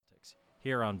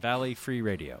here on Valley Free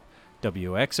Radio,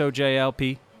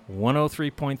 WXOJLP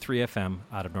 103.3 FM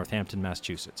out of Northampton,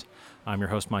 Massachusetts. I'm your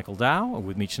host, Michael Dow.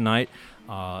 With me tonight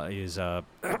is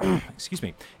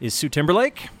Sue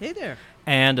Timberlake. Hey there.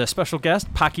 And a special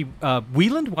guest, Packy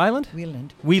Wieland.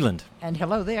 Wieland. And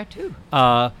hello there, too.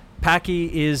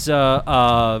 Packy is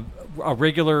a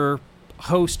regular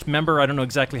host member. I don't know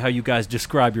exactly how you guys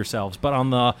describe yourselves, but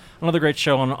on another great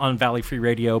show on Valley Free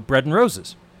Radio, Bread and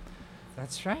Roses.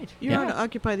 That's right. You're on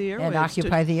Occupy the Airwaves. And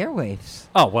Occupy the Airwaves.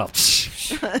 Oh, well,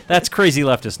 that's crazy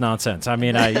leftist nonsense. I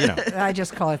mean, I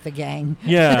just call it the gang.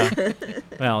 Yeah.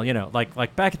 Well,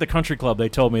 like back at the country club, they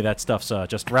told me that stuff's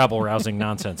just rabble-rousing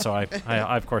nonsense, so I,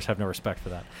 of course, have no respect for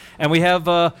that. And we have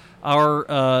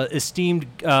our esteemed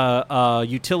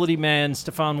utility man,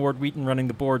 Stefan Ward-Wheaton, running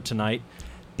the board tonight.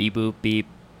 Beep, boop, beep.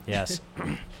 Yes.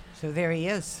 So there he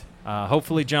is.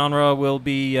 Hopefully, Genre will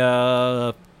be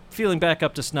feeling back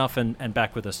up to snuff and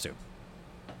back with us soon.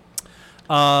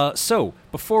 So,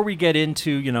 before we get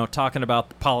into, talking about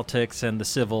the politics and the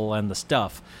civil and the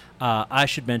stuff, I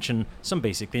should mention some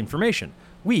basic information.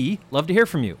 We love to hear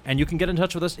from you, and you can get in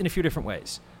touch with us in a few different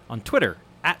ways. On Twitter,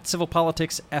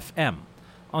 @CivilPoliticsFM.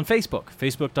 On Facebook,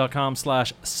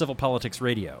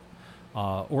 facebook.com/civilpoliticsradio.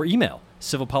 Or email,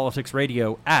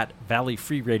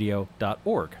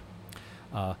 civilpoliticsradio@valleyfreeradio.org.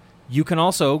 You can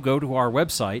also go to our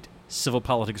website,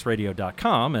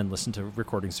 civilpoliticsradio.com, and listen to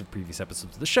recordings of previous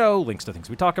episodes of the show, links to things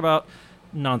we talk about,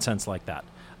 nonsense like that.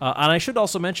 And I should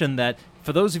also mention that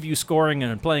for those of you scoring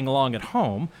and playing along at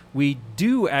home, we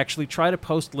do actually try to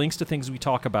post links to things we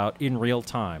talk about in real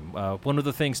time. One of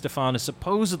the things Stefan is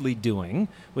supposedly doing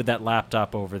with that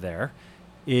laptop over there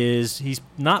is he's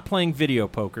not playing video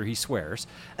poker, he swears.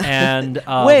 And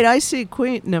wait, I see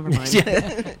Queen. Never mind.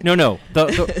 No.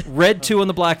 The red 2 and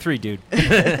the black 3, dude.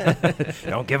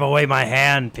 Don't give away my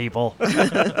hand, people.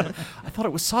 I thought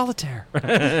it was solitaire.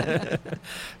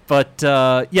 But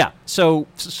yeah, so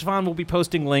Stefan will be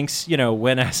posting links,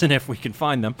 when, as, and if we can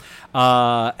find them.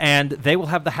 And they will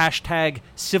have the hashtag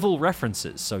civil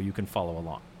references, so you can follow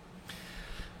along.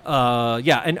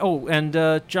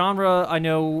 Genre, I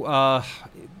know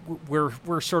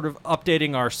we're sort of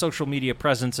updating our social media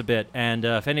presence a bit, and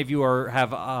if any of you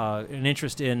have an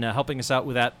interest in helping us out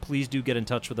with that, please do get in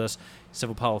touch with us,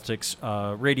 Civil Politics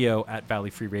Radio at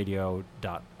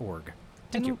valleyfreeradio.org.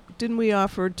 Thank you. Didn't we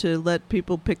offer to let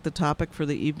people pick the topic for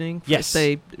the evening? Yes. If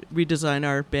they redesign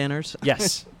our banners?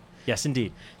 Yes. Yes,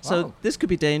 indeed. So Wow. this could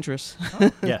be dangerous. Oh,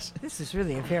 yes. This is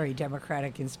really a very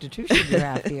democratic institution you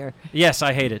have here. Yes,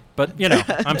 I hate it, but,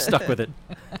 I'm stuck with it.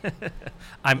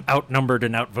 I'm outnumbered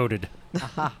and outvoted.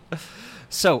 Aha.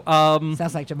 So,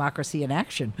 Sounds like democracy in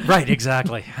action. right,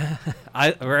 exactly.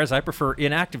 Whereas I prefer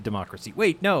inactive democracy.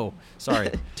 Wait, no,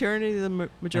 sorry. Tyranny of the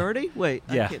majority? Wait.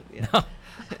 Yeah. No.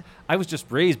 I was just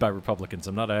raised by Republicans.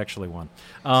 I'm not actually one.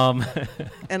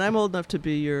 And I'm old enough to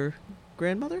be your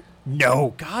grandmother?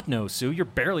 No, God no, Sue. You're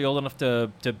barely old enough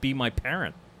to be my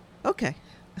parent. Okay.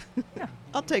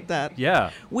 I'll take that.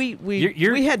 Yeah. We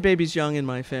You're had babies young in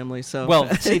my family, so.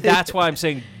 Well, see, that's why I'm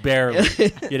saying barely.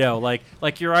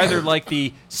 Like you're either like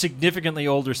the significantly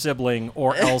older sibling,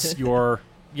 or else you're,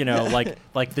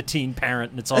 like the teen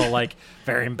parent, and it's all like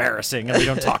very embarrassing, and we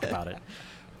don't talk about it.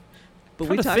 But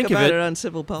Trying we to talk think of about it, it on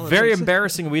Civil Politics. Very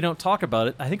embarrassing. We don't talk about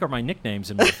it. I think are my nicknames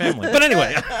in my family. But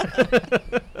anyway.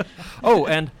 Oh,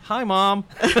 and hi, Mom.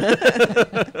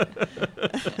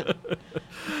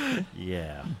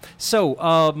 Yeah. So,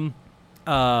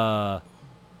 I'll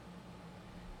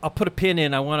put a pin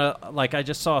in. I want to, I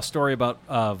just saw a story about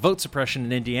vote suppression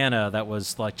in Indiana that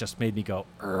was, just made me go,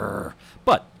 Urgh.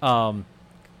 But,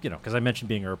 because I mentioned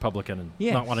being a Republican and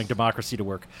not wanting democracy to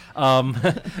work.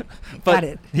 But, Got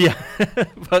it. Yeah.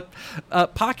 But,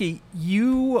 Packy,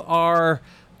 you are,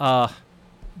 I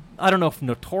don't know if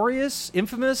notorious,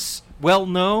 infamous,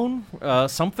 well-known,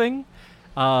 something.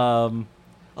 All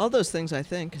those things, I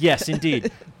think. Yes,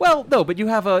 indeed. Well, no, but you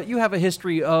have a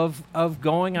history of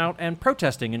going out and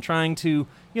protesting and trying to,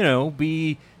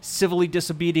 be civilly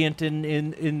disobedient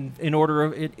in order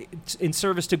of in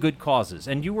service to good causes.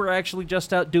 And you were actually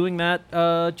just out doing that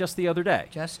just the other day.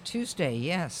 Just Tuesday,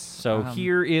 yes. So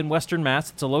here in Western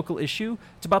Mass, it's a local issue.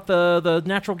 It's about the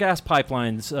natural gas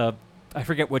pipelines. I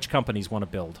forget which companies want to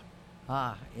build.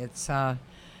 It's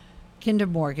Kinder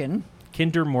Morgan.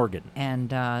 Kinder Morgan.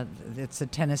 And it's a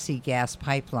Tennessee Gas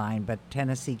pipeline, but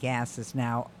Tennessee Gas is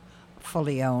now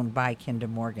fully owned by Kinder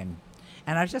Morgan.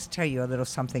 And I'll just tell you a little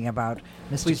something about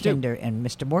Mr. Please do. Kinder and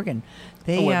Mr. Morgan.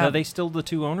 Are they still the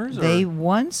two owners? They or?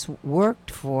 once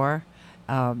worked for,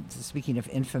 speaking of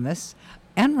infamous,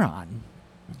 Enron.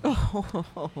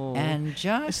 Oh. And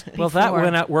just Well, that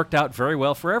before- worked out very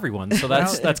well for everyone. So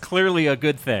that's clearly a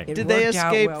good thing. It Did they worked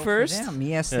out escape well for first? them.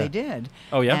 Yes, Yeah. they did.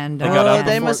 Oh, yeah? And, They got out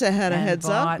they before- must have had a and heads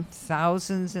bought up.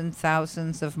 thousands and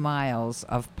thousands of miles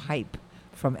of pipe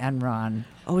from Enron.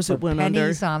 Oh, as for it went under.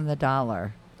 pennies on the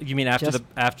dollar You mean after Just-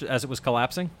 as it was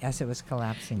collapsing? as it was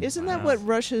collapsing. Isn't that Wow. what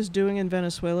Russia's doing in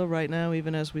Venezuela right now,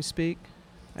 even as we speak?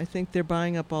 I think they're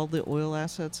buying up all the oil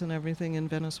assets and everything in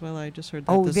Venezuela. I just heard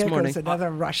that Oh, this there morning. goes another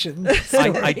Russian.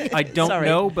 I don't Sorry.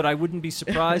 know, but I wouldn't be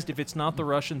surprised if it's not the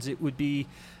Russians. It would be,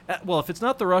 well, if it's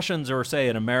not the Russians or say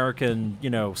an American,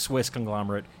 Swiss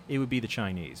conglomerate, it would be the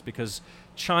Chinese, because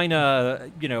China,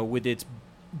 with its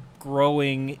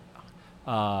growing,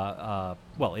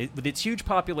 with its huge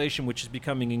population, which is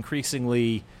becoming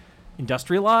increasingly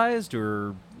industrialized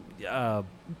or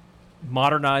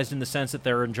modernized in the sense that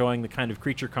they're enjoying the kind of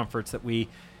creature comforts that we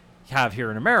have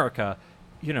here in America.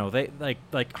 They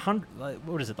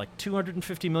what is it, like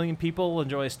 250 million people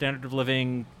enjoy a standard of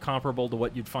living comparable to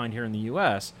what you'd find here in the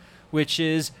U.S., which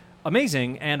is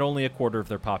amazing, and only a quarter of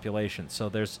their population. So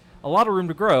there's a lot of room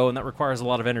to grow, and that requires a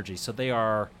lot of energy. So they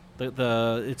are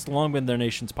it's long been their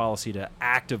nation's policy to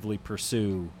actively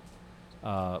pursue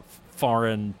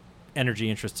foreign energy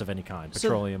interests of any kind, So-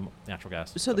 petroleum, natural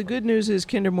gas. So the good news is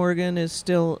Kinder Morgan is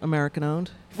still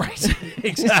American-owned. Right,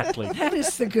 exactly. That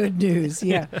is the good news,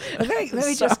 yeah. But let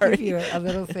me just Sorry. give you a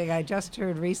little thing I just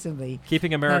heard recently.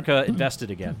 Keeping America invested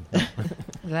again.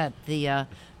 That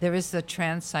there is the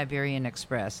Trans-Siberian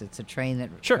Express. It's a train that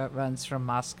Sure. runs from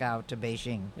Moscow to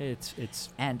Beijing. It's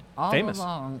And all Famous.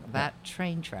 along that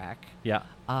train track yeah.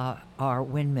 are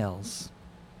windmills,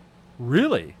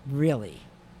 Really? really.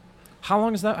 How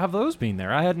long have those been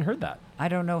there? I hadn't heard that. I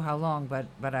don't know how long, but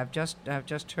I've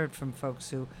just heard from folks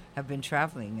who have been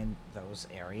traveling in those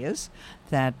areas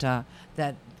that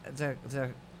that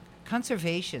the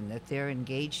conservation that they're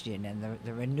engaged in and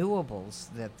the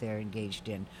renewables that they're engaged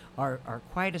in are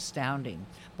quite astounding.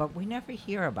 But we never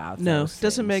hear about No, those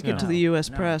doesn't things. make it to the No,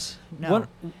 U.S. no, press. No. What-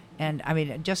 And I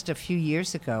mean, just a few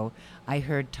years ago, I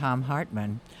heard Tom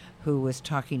Hartman, who was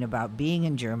talking about being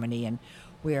in Germany and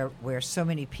where so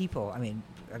many people, I mean,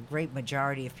 a great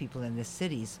majority of people in the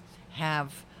cities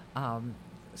have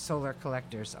solar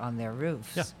collectors on their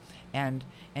roofs. Yeah. And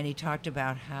he talked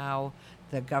about how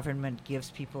the government gives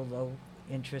people low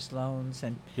interest loans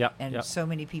and Yeah. so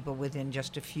many people within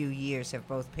just a few years have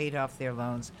both paid off their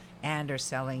loans and are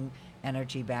selling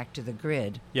energy back to the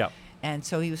grid. Yeah. And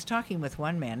so he was talking with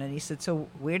one man, and he said, "So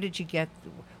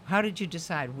how did you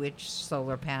decide which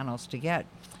solar panels to get?"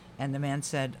 And the man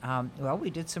said, "Well,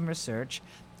 we did some research,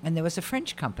 and there was a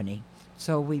French company,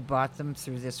 so we bought them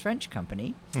through this French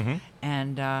company,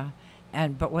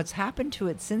 but what's happened to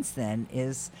it since then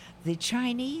is the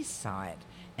Chinese saw it,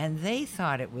 and they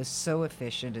thought it was so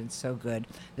efficient and so good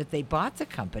that they bought the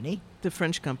company, The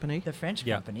French company. the French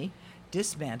Yeah. company,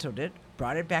 dismantled it,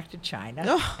 brought it back to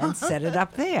China, and set it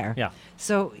up there." Yeah.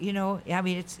 So I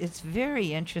mean, it's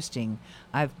very interesting.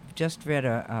 I've just read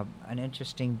an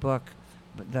interesting book,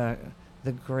 the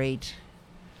Great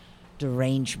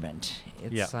Derangement.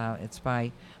 It's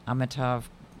by Amitav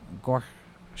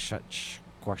Gorsuch.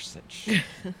 Gorsuch?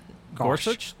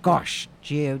 Gorsh.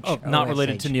 G-O-S-H. Oh, not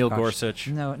related to Neil Gosh. Gorsuch.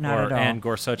 No, not or at all. Ann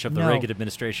Gorsuch of the No. Reagan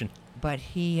administration. But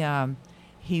he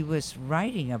was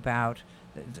writing about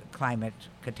the climate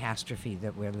catastrophe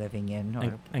that we're living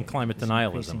in, And climate is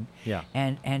denialism. increasing. Yeah.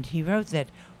 And he wrote that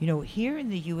here in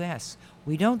the U.S.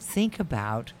 we don't think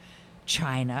about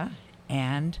China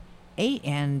and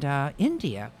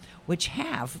India, which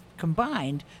have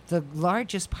combined the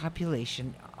largest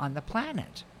population on the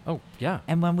planet. Oh, yeah.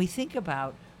 And when we think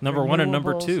about Number one and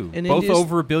number renewables- two. And Both India's-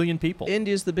 over 1 billion people.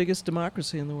 India's the biggest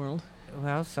democracy in the world.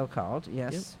 well, so-called,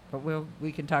 yes, Yep. but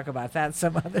we can talk about that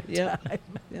some other Yep. time.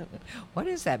 Yep. What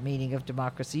is that meaning of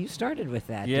democracy? You started with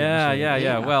that. yeah, didn't you?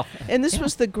 yeah. Well, And this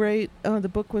was the great, the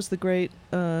book was the great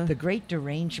The Great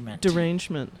Derangement.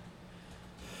 derangement.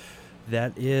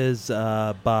 That is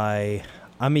by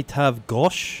Amitav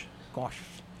Ghosh. Gosh.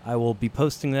 I will be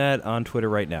posting that on Twitter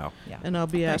right now. Yeah. And I'll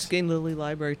be Thanks. asking Lilly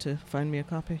Library to find me a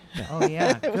copy. Oh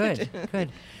yeah, good. Which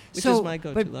So, is my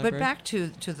go-to but library. back to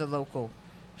the local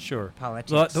sure.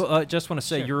 politics. I just want to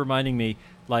say, Sure. you're reminding me,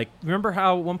 remember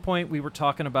how at one point we were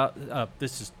talking about,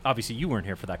 this is, obviously you weren't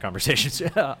here for that conversation,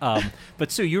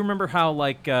 but Sue, you remember how,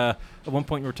 at one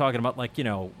point we were talking about,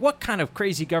 what kind of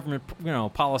crazy government,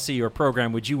 policy or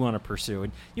program would you want to pursue?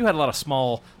 And you had a lot of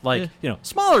small,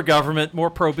 smaller government,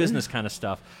 more pro-business kind of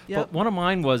stuff. Yep. But one of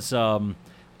mine was,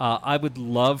 I would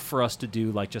love for us to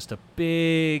do, just a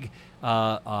big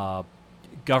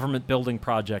government building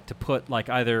project to put,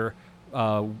 either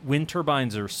wind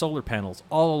turbines or solar panels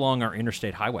all along our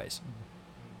interstate highways,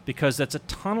 because that's a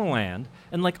ton of land,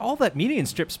 and like all that median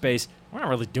strip space, we're not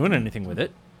really doing anything with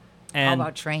it. How And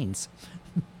about trains?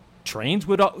 trains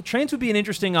would be an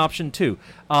interesting option too.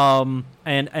 And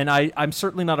I'm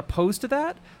certainly not opposed to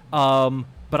that.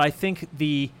 But I think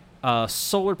the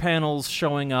solar panels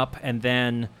showing up and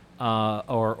then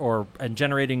and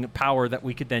generating power that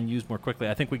we could then use more quickly,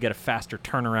 I think we get a faster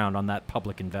turnaround on that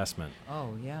public investment.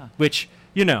 Oh, yeah. Which,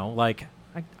 like,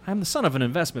 I'm the son of an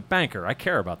investment banker. I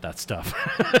care about that stuff.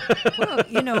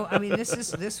 Well, I mean,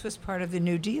 this was part of the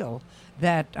New Deal,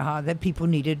 that people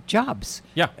needed jobs.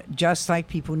 Yeah. Just like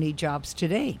people need jobs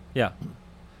today. Yeah.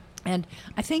 And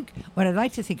I think what I'd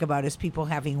like to think about is people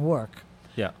having work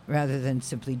Yeah. rather than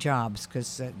simply jobs,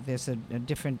 because there's a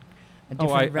different Oh,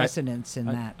 I- resonance in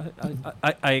that.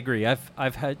 I agree.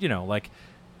 I've had,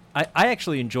 I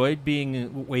actually enjoyed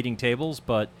being waiting tables,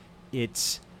 but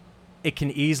it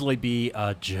can easily be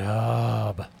a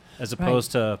job as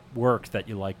opposed to work that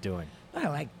you like doing. I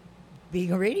like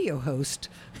being a radio host.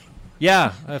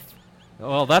 Yeah.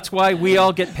 Well, that's why we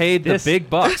all get paid the This- big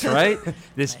bucks, right?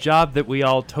 This job that we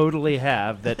all totally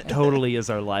have, that totally is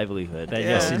our livelihood.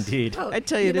 Yes, Yeah. indeed. Well, I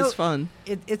tell you, it is fun.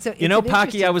 It's an Paki, I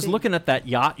interesting was thing. looking at that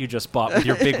yacht you just bought with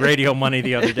your big radio money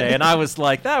the other day, and I was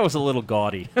like, that was a little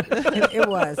gaudy. It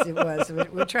was.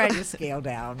 We're trying to scale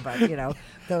down, but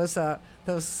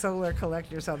those solar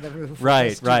collectors on the roof. were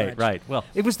just too much. Right. Well,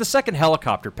 it was the second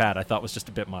helicopter pad I thought was just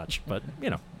a bit much, but,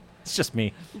 it's just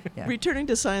me. Yeah. Returning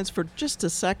to science for just a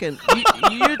second,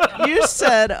 you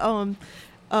said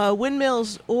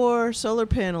windmills or solar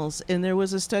panels, and there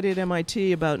was a study at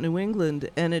MIT about New England,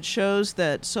 and it shows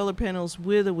that solar panels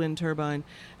with a wind turbine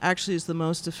actually is the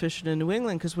most efficient in New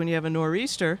England, because when you have a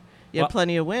nor'easter, you have Well-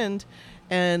 plenty of wind,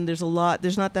 and there's not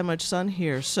that much sun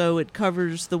here, so it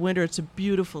covers the winter. It's a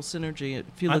beautiful synergy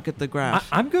if you look at the graph.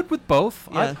 I'm good with both.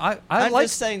 Yeah. I I'm like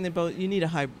just saying that both. You need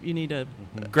a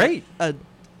Great.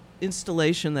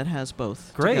 installation that has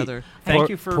both Great. together. Thank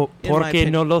you for. in my Porque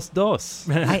opinion. no los dos.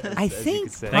 I you think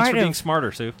could say. Thanks for part being of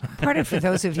smarter, Sue. part of for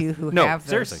those of you who No, have those,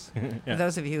 seriously. Yeah. for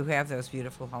those of you who have those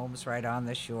beautiful homes right on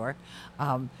the shore,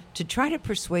 to try to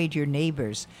persuade your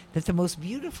neighbors that the most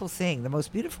beautiful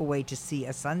way to see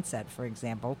a sunset, for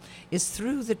example, is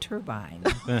through the turbine.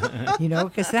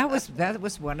 Because that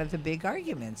was one of the big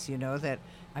arguments. That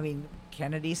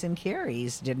Kennedys and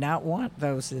Kerrys did not want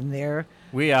those in their.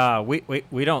 We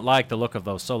don't like the look of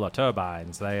those solar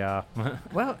turbines. They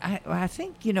Well, I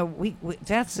think we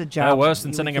that's a they're job. worse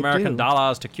than we sending could American do.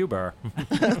 dollars to Cuba.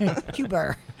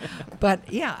 Cuba.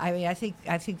 But yeah, I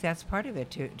think that's part of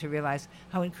it, to realize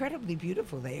how incredibly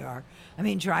beautiful they are.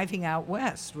 Driving out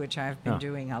west, which I've been Yeah.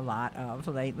 doing a lot of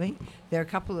lately, there are a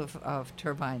couple of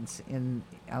turbines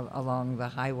along the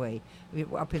highway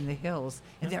up in the hills,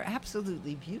 and they're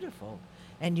absolutely beautiful.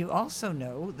 And you also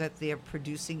know that they're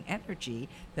producing energy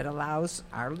that allows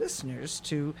our listeners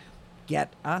to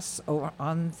get us over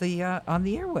on the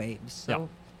airwaves. So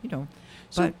So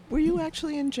but were you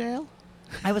actually in jail?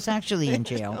 I was actually in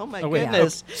jail. Oh my Oh, wait.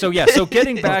 goodness. So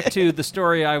getting back to the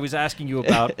story I was asking you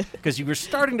about, because you were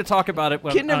starting to talk about it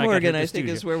when Kinder I got Morgan, here to I the think,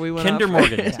 studio. is where we went Kinder off.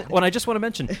 Morgan. Yeah. Well, and I just want to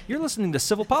mention, you're listening to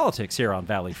Civil Politics here on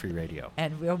Valley Free Radio.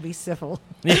 And we'll be civil.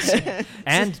 Yes.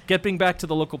 And getting back to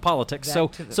the local politics.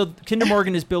 Back to So Kinder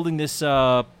Morgan is building this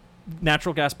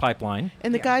natural gas pipeline.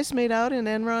 And the Yeah. guys made out in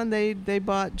Enron.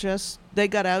 They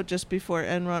got out just before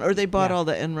Enron, or they bought Yeah. all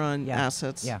the Enron Yeah.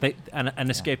 assets. Yeah. They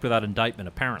and escaped without indictment,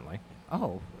 apparently.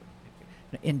 Oh.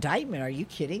 Indictment? Are you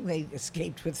kidding? They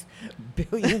escaped with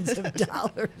billions of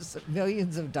dollars,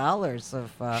 millions of dollars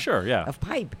of Sure, yeah. of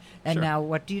pipe. And Sure. now,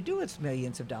 what do you do with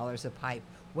millions of dollars of pipe?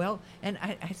 Well, and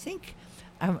I think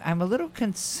I'm a little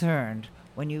concerned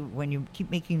when you keep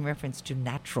making reference to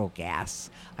natural gas.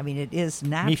 It is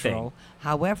natural.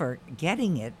 However,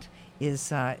 getting it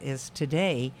is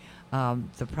today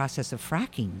the process of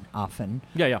fracking often.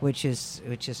 Yeah. Which is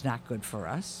not good for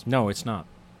us. No, it's not.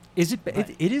 Is it? But-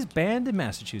 It is banned in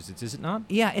Massachusetts, is it not?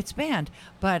 Yeah, it's banned,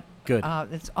 but Good.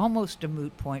 it's almost a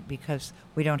moot point because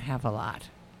we don't have a lot.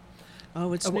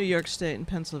 Oh, it's well, New York State and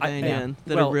Pennsylvania yeah.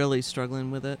 that Well, are really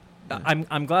struggling with it.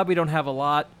 I'm glad we don't have a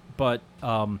lot, but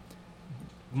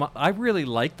I really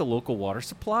like the local water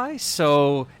supply,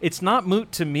 so it's not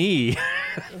moot to me.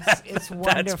 It's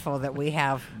wonderful that we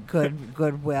have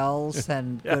good wells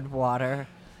and Yeah. good water.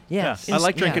 Yes, I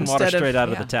like drinking water Instead of- straight out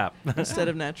of yeah. the tap. Instead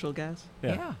of natural gas.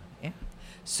 Yeah.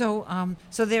 So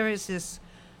there is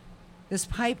this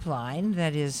pipeline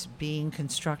that is being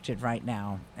constructed right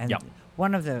now, and Yep.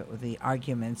 one of the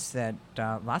arguments that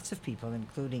lots of people,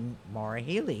 including Maura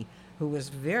Healey, who was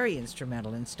very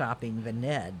instrumental in stopping the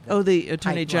NED. The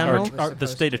Attorney pipeline General? that was The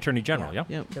supposed state to- Attorney General, yeah.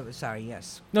 Yep. Sorry,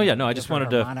 yes. No, yeah, no, I Give just her wanted a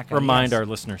to harmonica, remind yes. our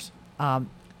listeners.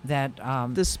 That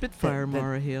The Spitfire that-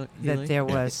 Maura Healey. that there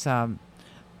was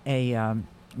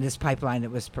this pipeline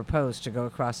that was proposed to go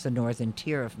across the northern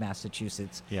tier of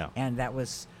Massachusetts. Yeah. And that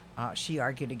was she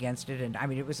argued against it, and I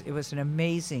mean it was an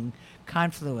amazing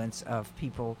confluence of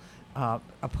people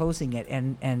opposing it,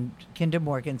 and Kinder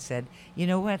Morgan said, you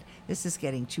know what, this is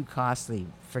getting too costly,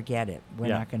 forget it, we're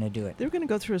Yeah. not going to do it. They were going to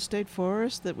go through a state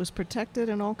forest that was protected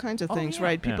and all kinds of Oh, things, yeah.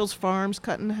 right? Yeah. People's farms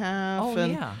cut in half. Oh,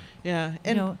 and yeah. Yeah.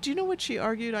 And know- do you know what she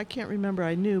argued? I can't remember.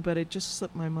 I knew, but it just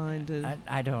slipped my mind.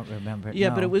 I don't remember it, yeah,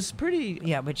 but no. it was pretty.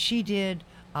 Yeah, but she did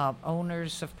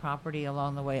owners of property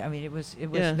along the way. I mean, it was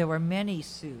Yeah. there were many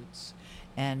suits,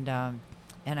 and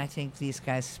I think these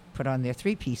guys put on their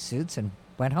three-piece suits and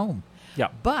went home. Yeah.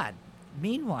 But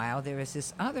meanwhile, there is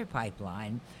this other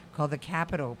pipeline called the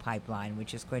Capitol Pipeline,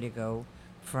 which is going to go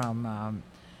from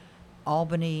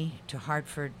Albany to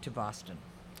Hartford to Boston.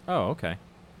 Oh, okay.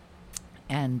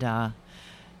 And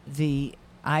the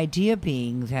idea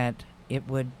being that it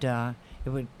would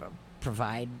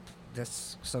provide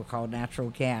this so-called natural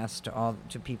gas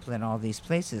to people in all these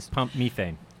places. Pump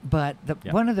methane. But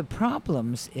Yeah. one of the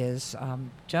problems is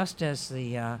just as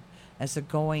the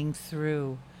going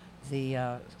through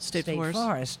the State state forest.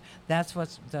 forest, that's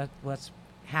what's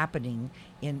happening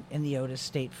in the Otis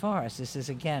State Forest. This is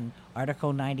again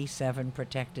Article 97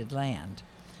 protected land,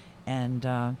 and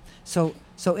so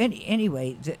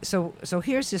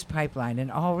here's this pipeline,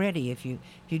 and already if you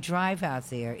drive out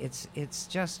there,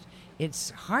 it's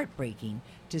heartbreaking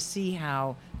to see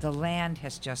how the land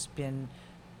has just been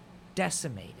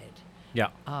decimated. Yeah.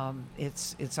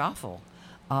 It's awful.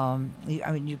 I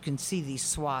mean, you can see these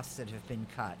swaths that have been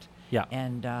cut. Yeah.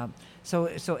 And so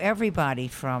everybody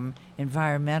from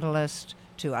environmentalists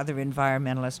to other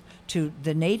environmentalists to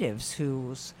the natives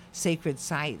whose sacred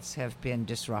sites have been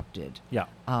disrupted Yeah.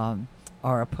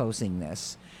 are opposing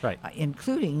this. Right.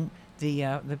 Including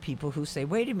the people who say,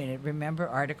 wait a minute, remember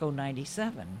Article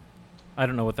 97? I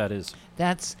don't know what that is.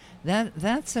 That's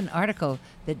an article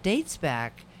that dates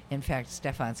back. In fact,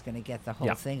 Stefan's going to get the whole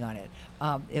Yeah. thing on it.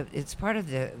 It's part of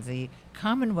the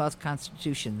Commonwealth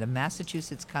Constitution, the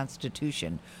Massachusetts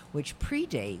Constitution, which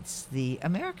predates the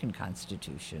American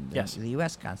Constitution, Yes. the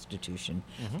U.S. Constitution.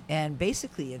 Mhm. And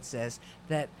basically it says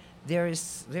that there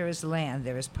is land,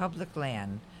 there is public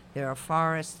land, there are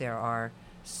forests, there are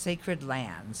sacred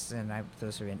lands, and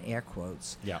those are in air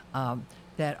quotes, Yeah.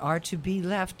 that are to be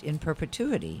left in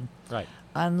perpetuity Right.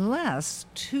 unless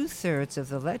 2/3 of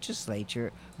the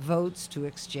legislature votes to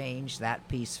exchange that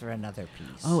piece for another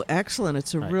piece. Oh, excellent!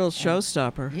 It's a Right. real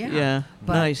showstopper. Yeah.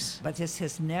 But, Nice. But this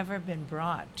has never been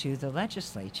brought to the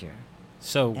legislature.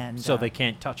 So And, they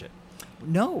can't touch it,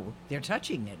 No, they're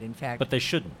touching it. In fact, but they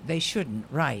shouldn't. they shouldn't.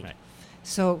 Right. Right.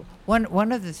 So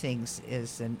one of the things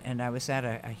is, and I was at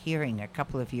a hearing a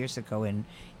couple of years ago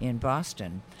in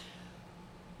Boston,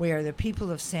 where the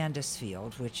people of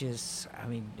Sandusfield, which is, I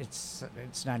mean, it's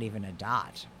not even a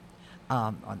dot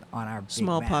on our big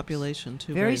Small maps. population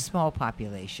too. Very big. small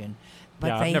population, but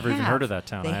Yeah, I've they never even have- heard of that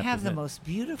town, I They have to have the admit. most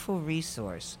beautiful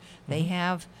resource. Mm-hmm. They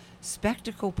have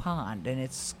Spectacle Pond, and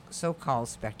it's so-called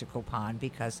Spectacle Pond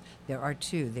because there are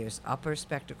two. There's Upper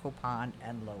Spectacle Pond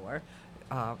and Lower,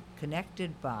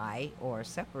 connected by or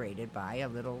separated by a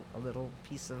little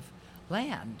piece of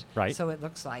land. Right. So it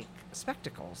looks like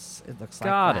spectacles. It looks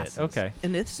Got like it. glasses. Okay.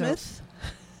 An isthmus.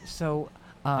 So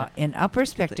in Upper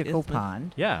Spectacle isthmus.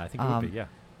 Pond, Yeah, I think it would be. Yeah.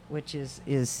 which is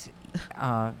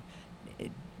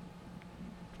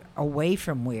away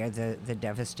from where the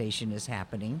devastation is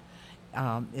happening.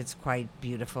 It's quite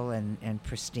beautiful and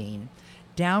pristine.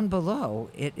 Down below,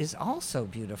 it is also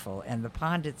beautiful, and the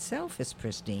pond itself is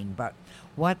pristine. But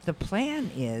what the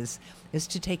plan is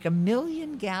to take 1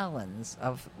 million gallons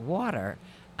of water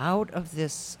out of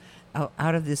this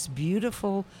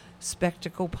beautiful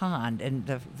Spectacle Pond, and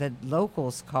the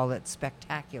locals call it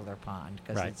Spectacular Pond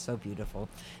because Right. it's so beautiful.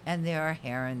 And there are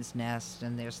herons' nests,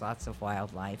 and there's lots of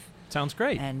wildlife. Sounds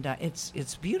great. And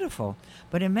it's beautiful.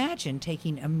 But imagine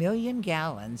taking 1 million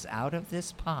gallons out of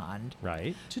this pond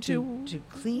Right. to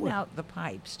clean out the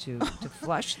pipes, to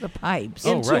flush the pipes.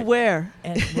 Oh, Into right. where?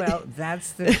 And well,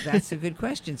 that's a good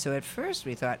question. So at first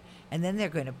we thought, and then they're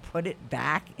going to put it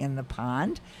back in the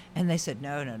pond, and they said,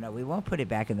 no, we won't put it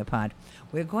back in the pond.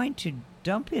 We're going to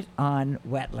dump it on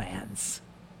wetlands.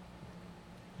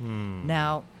 Hmm.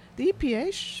 Now, The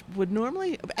EPA would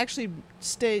normally actually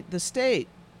the state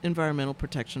environmental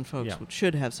protection folks Yeah.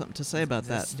 should have something to say about the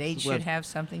that. state Well, should have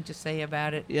something to say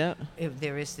about it. Yeah. If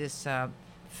there is this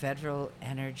Federal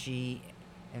Energy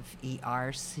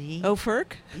FERC. Oh,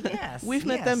 FERC? Yes, We've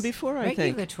met them yes. before, I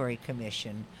think. Regulatory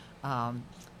Commission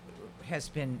has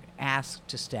been asked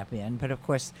to step in, but of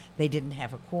course they didn't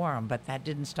have a quorum, but that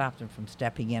didn't stop them from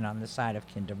stepping in on the side of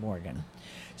Kinder Morgan.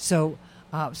 So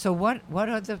what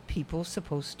are the people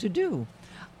supposed to do?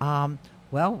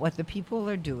 Well, what the people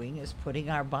are doing is putting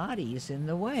our bodies in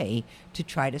the way to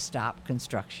try to stop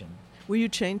construction. Were you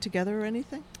chained together or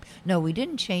anything? No, we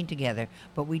didn't chain together,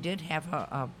 but we did have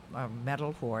a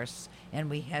metal horse, and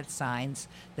we had signs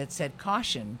that said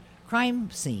 "Caution, crime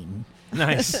scene."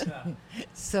 Nice.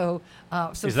 So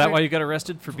Is that why you got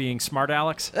arrested for being smart,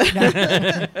 Alex?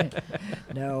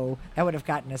 No, that would have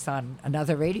gotten us on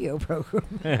another radio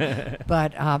program.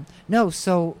 But no,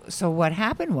 so what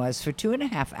happened was for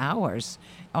 2.5 hours,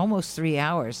 almost 3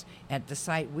 hours, at the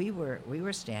site we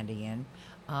were standing in,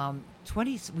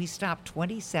 we stopped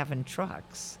 27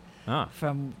 trucks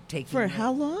from taking For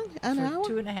how long? An for hour?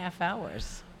 2.5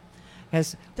 hours.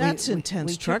 'Cause That's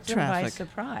intense we truck took them by traffic.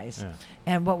 surprise. Yeah.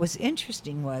 And what was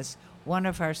interesting was one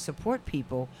of our support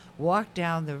people walked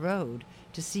down the road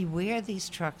to see where these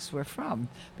trucks were from,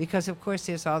 because of course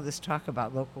there's all this talk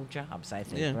about local jobs, I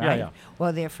think, Yeah. right? Yeah.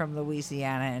 Well, they're from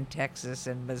Louisiana and Texas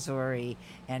and Missouri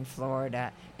and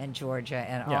Florida and Georgia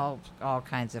and Yeah. all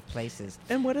kinds of places.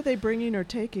 And what are they bringing or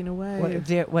taking away?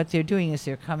 What they're doing is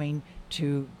they're coming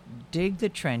to dig the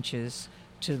trenches,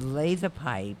 to lay the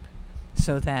pipe,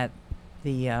 so that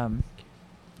the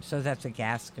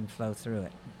gas can flow through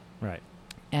it. Right.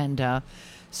 And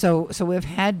so we've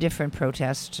had different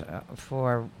protests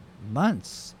for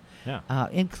months, Yeah.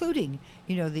 including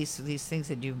these things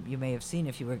that you may have seen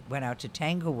if you went out to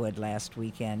Tanglewood last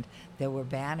weekend. There were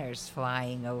banners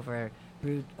flying over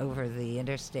the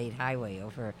interstate highway,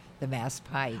 over the Mass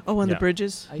Pike. Oh, on Yeah. the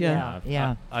bridges?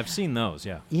 Yeah. I've seen those.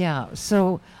 Yeah. Yeah.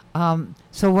 So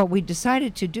what we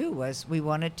decided to do was we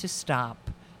wanted to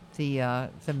stop the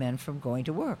men from going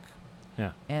to work.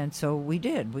 Yeah. And so we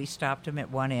did. We stopped them at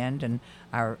one end, and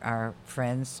our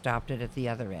friends stopped it at the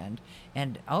other end.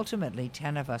 And ultimately,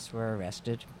 10 of us were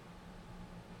arrested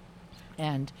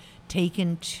and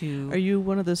taken to Are you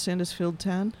one of the Sandusfield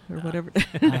 10 or whatever?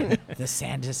 the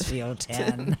Sandusfield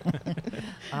 10.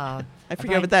 I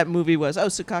forget what that movie was. Oh,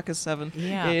 Secaucus 7.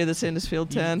 Yeah. Yeah, the Sandusfield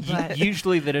 10. But-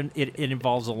 Usually that it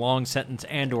involves a long sentence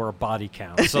and or a body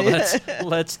count. So let's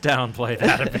downplay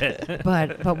that a bit.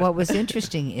 But what was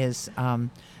interesting is, I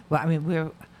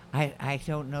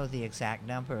don't know the exact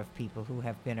number of people who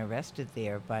have been arrested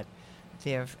there, but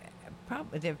there've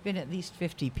been at least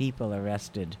 50 people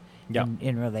arrested Yeah.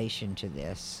 in relation to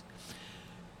this.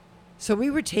 So we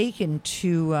were taken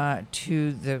to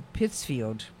the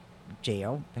Pittsfield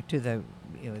jail, to the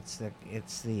it's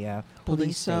the Holding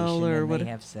police cell station, or and what- they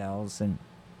have cells and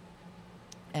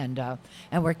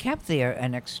we're kept there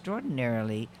an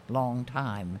extraordinarily long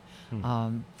time.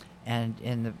 And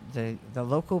the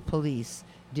local police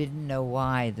didn't know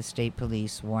why the state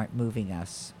police weren't moving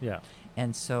us. Yeah.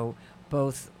 And so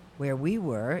both where we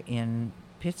were in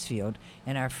Pittsfield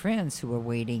and our friends who were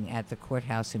waiting at the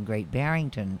courthouse in Great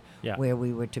Barrington, Yeah. where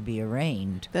we were to be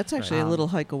arraigned. That's actually a Um, little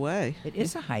hike away. It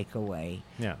is a hike away.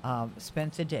 Yeah.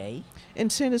 Spent the day. And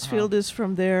Sandusfield is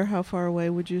from there. How far away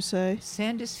would you say?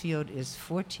 Sandusfield is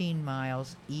 14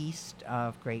 miles east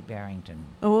of Great Barrington.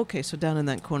 Oh, okay. So down in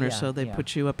that corner. Yeah, So they yeah.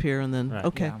 put you up here and then. Right.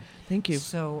 Okay. Yeah. Thank you.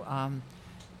 So,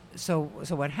 so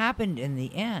what happened in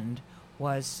the end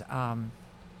was,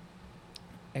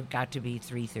 it got to be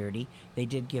 3:30. They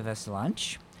did give us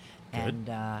lunch, Good.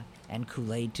 and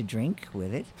Kool-Aid to drink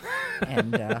with it,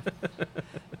 and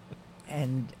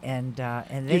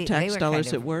they Your tax were dollars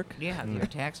kind at work? Yeah, your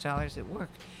tax dollars at work.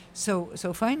 So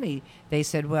finally they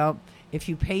said, well, if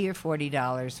you pay your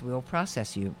 $40, we'll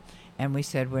process you, and we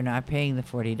said we're not paying the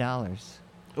 $40.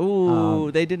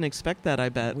 Ooh, they didn't expect that, I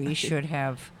bet. We should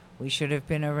have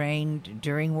been arraigned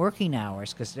during working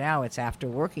hours, because now it's after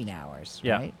working hours,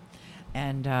 Yeah. right?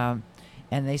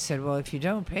 And they said, well, if you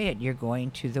don't pay it, you're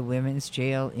going to the women's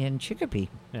jail in Chicopee.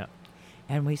 Yeah.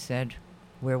 And we said,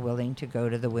 we're willing to go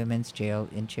to the women's jail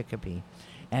in Chicopee.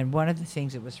 And one of the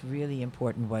things that was really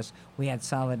important was we had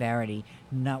solidarity.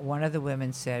 Not one of the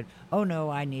women said, oh, no,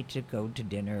 I need to go to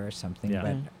dinner or something.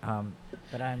 Yeah.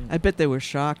 But I'm... I bet they were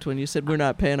shocked when you said we're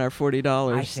not paying our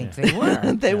 $40. I think they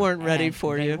were. They weren't ready And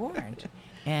for they you. weren't.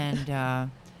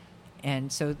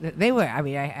 And so they were. I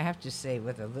mean, I have to say,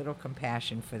 with a little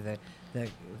compassion for the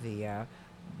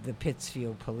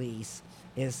Pittsfield police,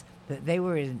 is that they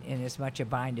were in as much a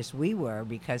bind as we were,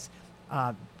 because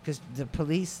because the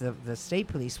police, the state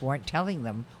police, weren't telling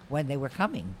them when they were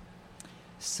coming.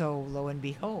 So lo and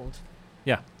behold,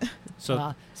 Yeah.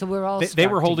 So so we're all they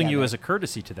were stuck holding you together. as a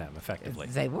courtesy to them, effectively.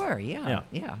 They were, yeah.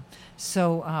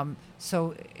 So,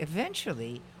 so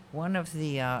eventually, one of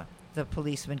the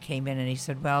policemen came in and he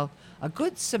said, "Well, a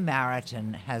good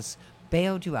Samaritan has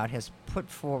bailed you out, has put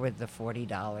forward the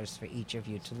 $40 for each of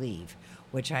you to leave,"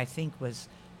 which I think was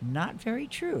not very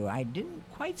true. I didn't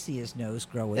quite see his nose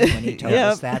growing when he told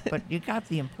us that, but you got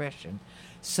the impression.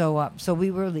 So, so we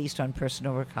were released on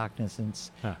personal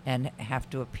recognizance and have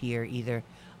to appear either.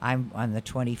 I'm on the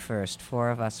 21st. 4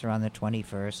 of us are on the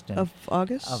 21st and Of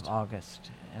August? of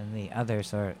August, and the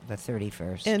others are the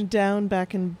 31st. And down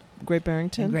back in Great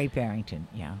Barrington? In Great Barrington,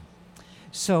 yeah.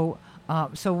 So,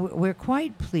 so we're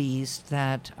quite pleased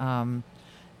that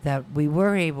that we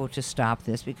were able to stop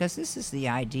this, because this is the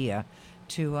idea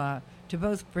to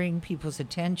both bring people's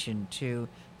attention to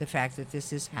the fact that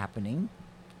this is happening,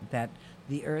 that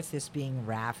the earth is being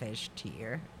ravaged,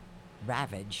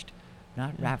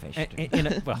 not ravished.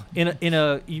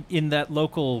 In that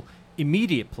local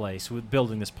immediate place with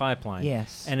building this pipeline.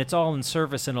 Yes. And it's all in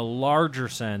service in a larger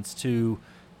sense to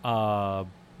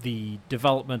the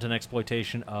development and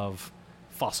exploitation of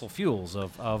fossil fuels,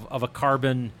 of a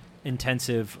carbon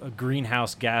intensive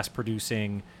greenhouse gas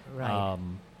producing Right.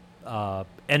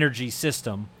 energy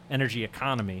system, energy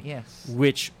economy, Yes.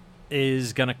 which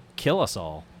is going to kill us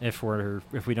all if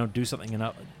we don't do something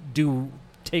enough,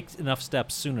 take enough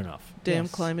steps soon enough. Damn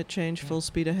Yes. climate change, full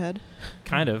speed ahead.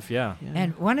 Kind of, yeah.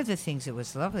 And one of the things that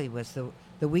was lovely was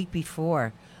the week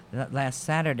before, last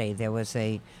Saturday, there was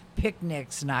a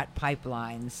Picnics Not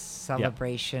Pipelines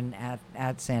celebration at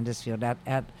Sandusfield,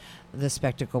 at the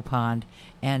Spectacle Pond.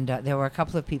 And there were a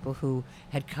couple of people who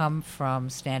had come from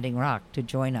Standing Rock to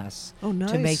join us. Oh,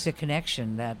 nice. To make the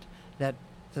connection that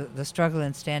the struggle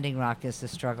in Standing Rock is the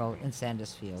struggle in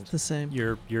Sandusfield. The same.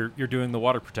 You're doing the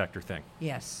water protector thing.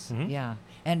 Yes, Mhm. yeah.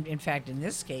 And in fact, in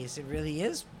this case, it really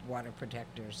is water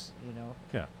protectors,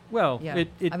 Yeah. Well, Yeah.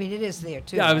 it I mean, it is there,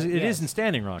 too. yeah, it yes. is in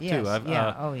Standing Rock Yes, too.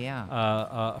 yeah, oh, yeah.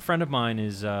 A friend of mine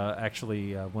is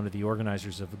actually one of the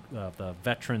organizers of the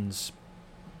veterans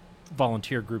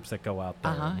volunteer groups that go out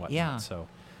there and whatnot. yeah. So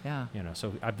Yeah.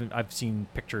 so I've seen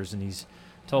pictures, and he's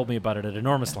told me about it at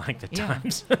enormous length at Yeah.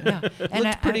 times. Yeah. And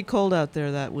Looked pretty cold out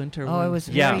there that winter. Oh, it when- was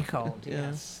Yeah. very cold. Yeah.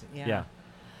 Yes. Yeah. Yeah.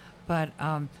 But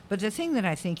the thing that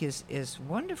I think is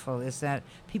wonderful is that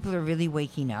people are really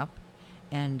waking up,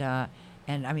 and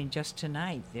I mean, just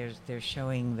tonight they're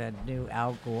showing the new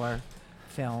Al Gore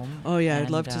film. Oh, yeah, I'd and,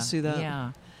 love to see that.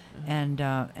 Yeah. And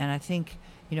I think,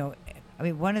 I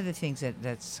mean, one of the things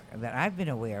that I've been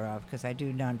aware of, because I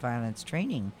do nonviolence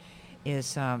training,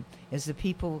 is the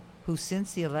people who,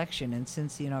 since the election and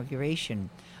since the inauguration,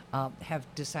 have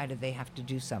decided they have to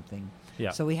do something.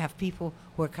 Yeah. So we have people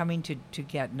who are coming to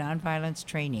get nonviolence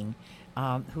training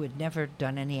who had never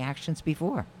done any actions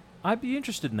before. I'd be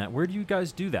interested in that. Where do you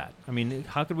guys do that? I mean,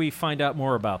 how could we find out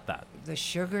more about that? The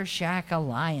Sugar Shack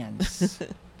Alliance.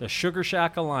 The Sugar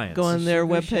Shack Alliance. Go on their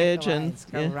Sugar Shack webpage and Alliance.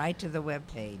 Go yeah. right to the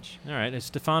webpage. All right,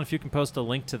 Stefan, if you can post a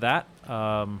link to that,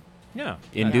 yeah.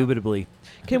 Indubitably.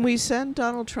 Can we send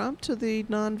Donald Trump to the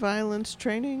nonviolence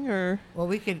training, or Well,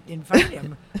 we could invite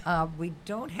him. We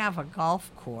don't have a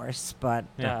golf course, but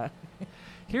Yeah.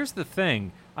 Here's the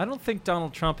thing. I don't think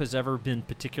Donald Trump has ever been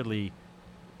particularly...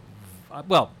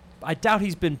 well, I doubt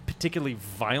he's been particularly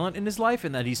violent in his life,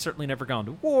 and that he's certainly never gone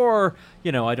to war.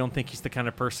 I don't think he's the kind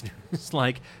of person who's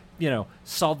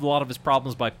solved a lot of his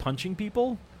problems by punching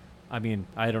people. I mean,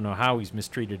 I don't know how he's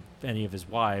mistreated any of his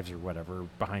wives or whatever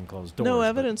behind closed doors. no but-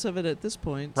 evidence of it at this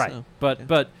point? Right, So, but yeah.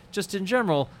 but just in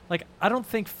general, I don't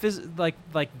think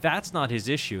that's not his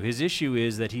issue. His issue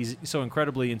is that he's so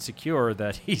incredibly insecure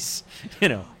that he's,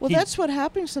 Well, he- that's what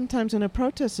happens sometimes in a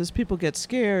protest. Is people get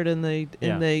scared and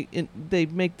they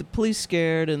make the police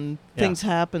scared and Yeah. things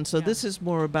happen. So Yeah. this is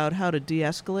more about how to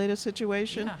de-escalate a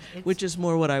situation, Yeah, it's- which is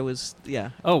more what I was. Yeah.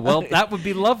 Oh, well, that would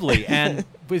be lovely, and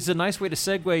it's a nice way to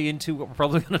segue into what we're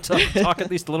probably going to talk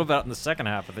at least a little about in the second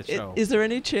half of the show. Is there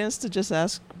any chance to just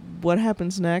ask what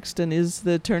happens next, and is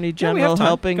the Attorney Yeah, we General have time.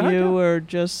 helping Go ahead, you, go. or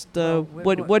just Well,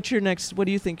 what's your next? What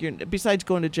do you think you're besides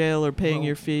going to jail or paying Well-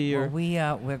 your fee? Or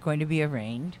well, we're going to be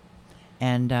arraigned,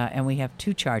 and we have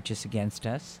 2 charges against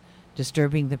us: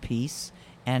 disturbing the peace,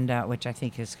 and which I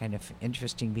think is kind of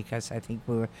interesting because I think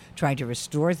we were trying to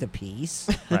restore the peace,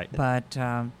 Right. but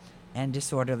and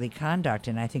disorderly conduct,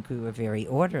 and I think we were very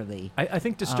orderly. I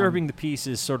think disturbing the peace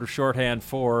is sort of shorthand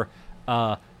for,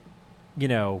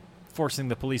 forcing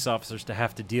the police officers to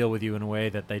have to deal with you in a way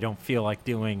that they don't feel like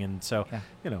doing, and so,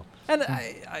 Yeah. and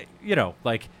I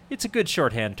it's a good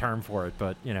shorthand term for it,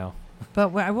 but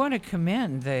But I want to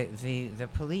commend the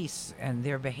police and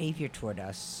their behavior toward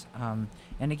us.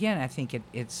 And again, I think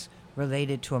it's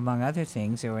related to, among other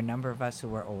things, there were a number of us who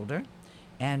were older,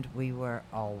 and we were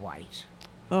all white.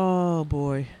 Oh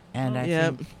boy. And I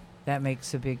Yep. think that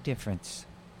makes a big difference.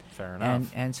 Fair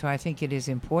enough. And so I think it is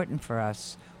important for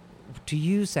us to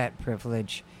use that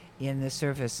privilege in the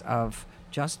service of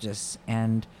justice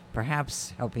and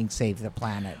perhaps helping save the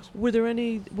planet. Were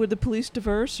the police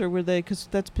diverse, or were they? Because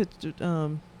there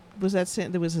was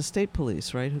a state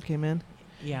police, right, who came in?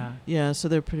 Yeah. Yeah, so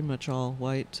they're pretty much all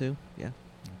white too. Yeah.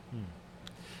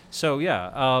 So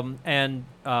and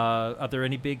are there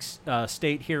any big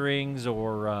state hearings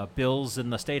or bills in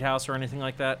the State House or anything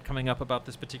like that coming up about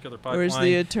this particular pipeline? Or is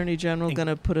the Attorney General going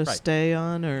to put a right. stay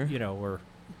on, or or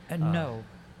No.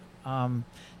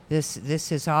 This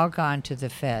has all gone to the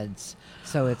feds,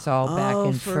 so it's all back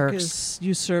in FERC FERC's has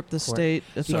usurped the court. state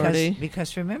authority.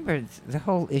 Because remember the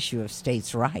whole issue of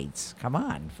states' rights. Come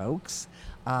on, folks.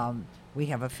 We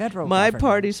have a federal My government.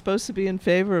 party's supposed to be in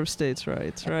favor of states'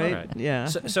 rights, right? Right. Yeah.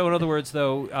 So in other words,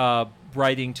 though,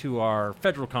 writing to our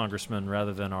federal congressman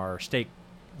rather than our state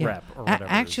rep or whatever.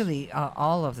 Actually,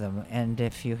 all of them. And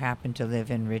if you happen to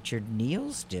live in Richard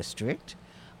Neal's district,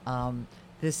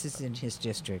 this is in his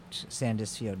district.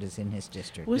 Sandus Field is in his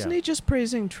district. Wasn't Yeah. he just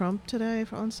praising Trump today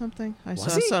on something? I Was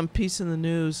saw he? some piece in the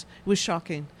news. It was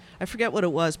shocking. I forget what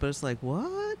it was, but it's like,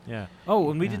 what? Yeah. Oh,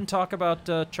 and we Yeah. didn't talk about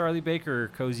Charlie Baker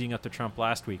cozying up to Trump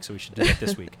last week, so we should do that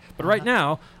this week. But right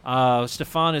now,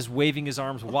 Stefan is waving his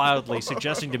arms wildly,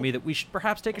 suggesting to me that we should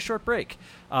perhaps take a short break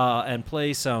and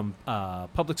play some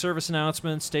public service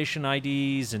announcements, station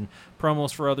IDs, and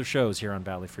promos for other shows here on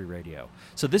Valley Free Radio.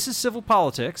 So this is Civil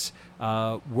Politics.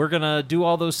 We're going to do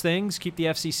all those things, keep the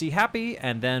FCC happy,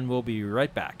 and then we'll be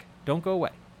right back. Don't go away.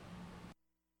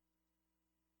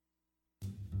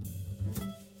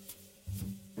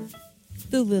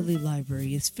 The Lilly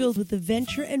Library is filled with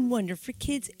adventure and wonder for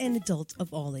kids and adults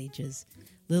of all ages.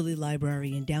 Lilly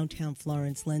Library in downtown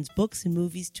Florence lends books and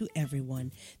movies to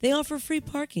everyone. They offer free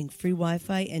parking, free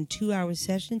Wi-Fi, and 2-hour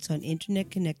sessions on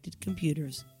internet-connected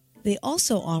computers. They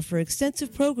also offer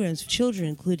extensive programs for children,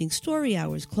 including story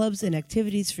hours, clubs, and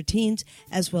activities for teens,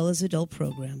 as well as adult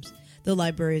programs. The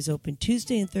library is open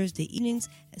Tuesday and Thursday evenings,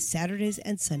 Saturdays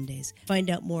and Sundays. Find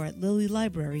out more at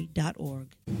lilylibrary.org.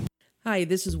 Hi,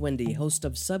 this is Wendy, host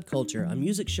of Subculture, a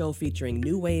music show featuring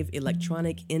new wave,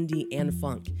 electronic, indie, and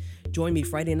funk. Join me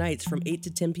Friday nights from 8 to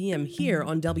 10 p.m. here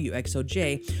on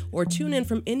WXOJ, or tune in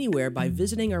from anywhere by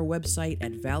visiting our website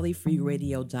at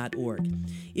valleyfreeradio.org.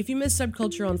 If you miss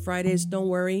Subculture on Fridays, don't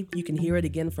worry, you can hear it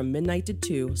again from midnight to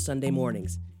 2 Sunday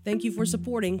mornings. Thank you for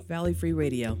supporting Valley Free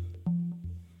Radio.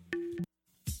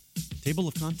 Table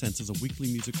of Contents is a weekly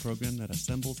music program that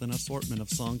assembles an assortment of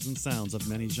songs and sounds of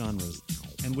many genres,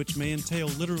 and which may entail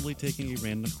literally taking a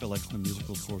random collection of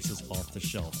musical sources off the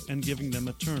shelf and giving them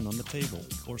a turn on the table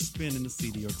or spin in a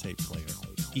CD or tape player.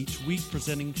 Each week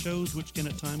presenting shows which can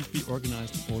at times be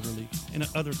organized orderly and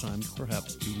at other times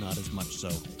perhaps be not as much so,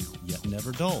 yet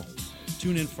never dull.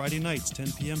 Tune in Friday nights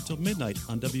 10 p.m. till midnight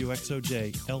on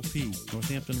WXOJ LP,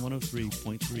 Northampton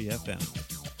 103.3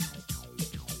 FM.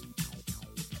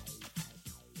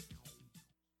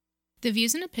 The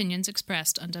views and opinions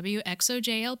expressed on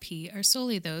WXOJLP are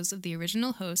solely those of the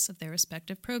original hosts of their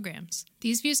respective programs.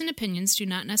 These views and opinions do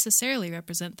not necessarily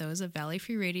represent those of Valley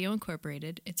Free Radio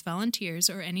Incorporated, its volunteers,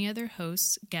 or any other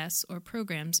hosts, guests, or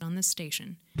programs on this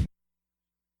station.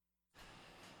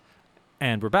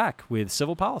 And we're back with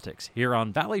Civil Politics here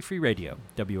on Valley Free Radio,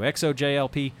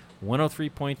 WXOJLP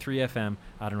 103.3 FM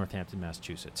out of Northampton,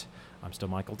 Massachusetts. I'm still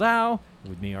Michael Dow.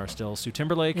 With me are still Sue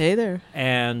Timberlake. Hey there.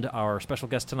 And our special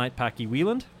guest tonight, Packy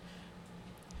Wieland.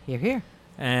 Here, here.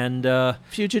 And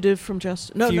Fugitive from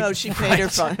justice. No, she paid her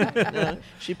fine. No,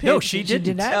 she paid. No, she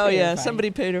didn't. not Oh pay her yeah, fine. somebody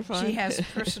paid her fine. She has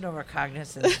personal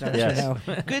recognizance, don't Yes.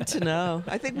 you know? Good to know.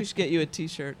 I think we should get you a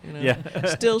T-shirt. You know? Yeah.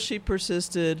 Still, she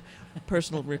persisted.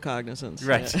 Personal recognizance.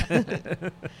 Right. Yeah.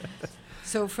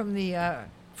 So from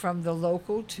the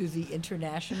local to the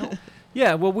international.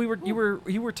 Yeah, well,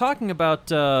 you were talking about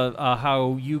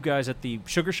how you guys at the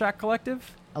Sugar Shack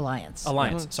Collective Alliance.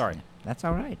 Sorry, That's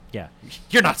all right. yeah,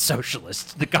 you're not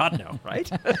socialists. The God no, right?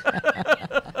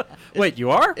 Wait, you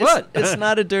are? What? It's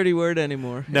not a dirty word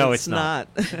anymore. No, it's not.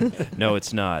 No,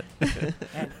 it's not.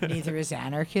 And neither is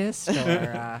anarchist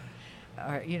or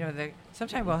you know,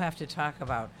 sometimes we'll have to talk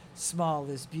about small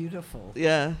is beautiful.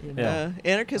 Yeah. You know? Yeah.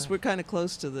 Anarchists, we're kind of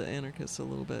close to the anarchists a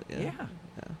little bit. Yeah. Yeah.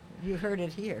 Yeah. You heard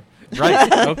it here.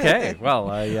 Right. Okay. Well,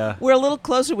 We're a little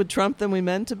closer with Trump than we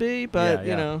meant to be, but Yeah,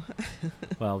 you know,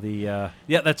 well,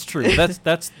 that's true.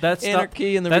 That's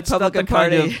Anarchy in the that's Republican not the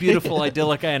kind Party. of beautiful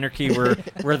idyllic anarchy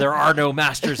where there are no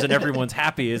masters and everyone's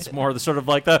happy. It's more the sort of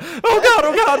like the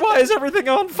oh god, why is everything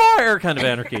on fire kind of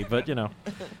anarchy. But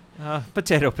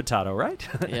potato, right?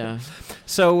 yeah.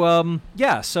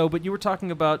 So but you were talking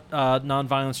about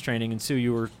nonviolence training, and Sue,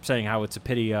 you were saying how it's a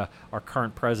pity our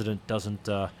current president hasn't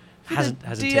taken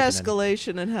any.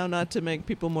 De-escalation and how not to make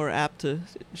people more apt to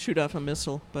shoot off a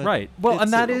missile. But Right. Well,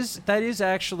 and it's, that is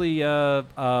actually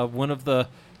one of the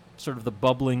sort of the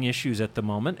bubbling issues at the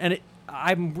moment, and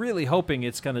I'm really hoping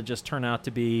it's going to just turn out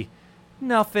to be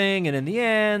nothing, and in the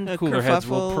end, A cooler heads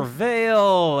will kerfuffle.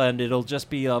 prevail, and it'll just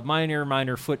be a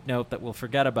minor footnote that we'll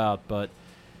forget about. But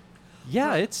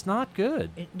yeah, it's not good.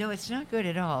 No, it's not good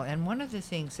at all. And one of the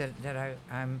things that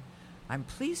I'm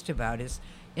pleased about is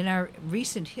in our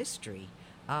recent history,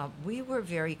 we were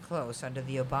very close under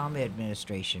the Obama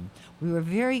administration. We were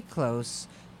very close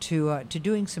to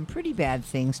doing some pretty bad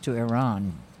things to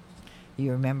Iran.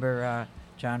 You remember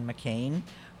John McCain,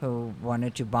 who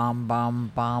wanted to bomb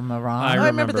Iran? I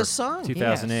remember the song.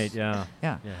 2008. Yes.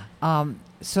 Yeah.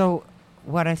 So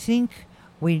what I think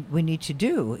we need to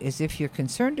do is, if you're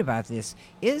concerned about this,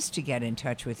 is to get in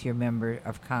touch with your member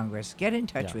of Congress, get in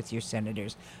touch Yeah. with your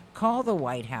senators, call the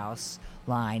White House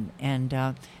line, and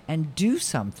do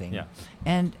something. Yeah.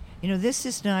 And this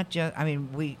is not just. I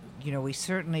mean, we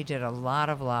certainly did a lot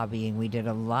of lobbying, we did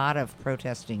a lot of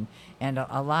protesting, and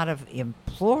a lot of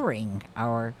imploring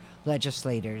our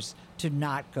legislators to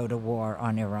not go to war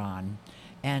on Iran.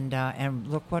 And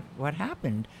look what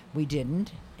happened. We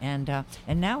didn't, and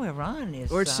now Iran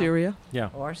is or Syria. Yeah.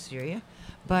 or Syria.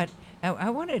 But I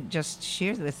want to just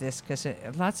share with this because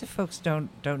lots of folks don't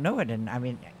know it, and I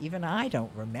mean even I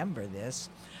don't remember this.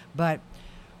 But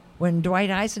when Dwight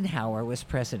Eisenhower was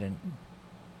president,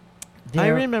 I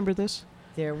remember this.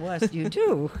 there was you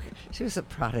do. She was a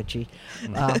prodigy.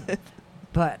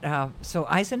 So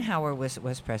Eisenhower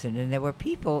was president, and there were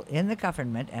people in the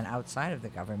government and outside of the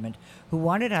government who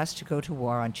wanted us to go to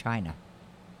war on China.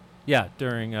 Yeah.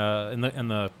 During in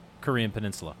the Korean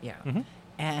Peninsula. Yeah. Mhm.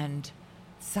 And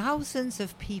thousands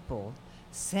of people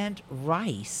sent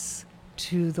rice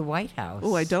to the White House.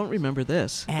 Oh, I don't remember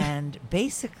this. And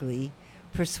basically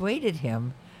persuaded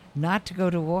him not to go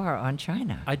to war on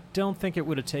China. I don't think it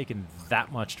would have taken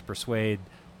that much to persuade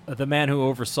the man who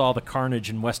oversaw the carnage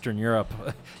in Western Europe,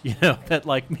 that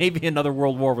like maybe another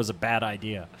world war was a bad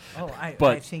idea. Oh, I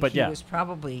But- think but he yeah. was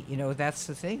probably, that's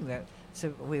the thing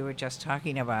so we were just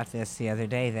talking about this the other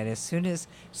day, that as soon as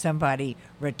somebody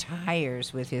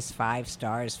retires with his 5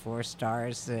 stars, 4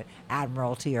 stars,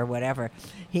 Admiralty or whatever,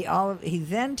 he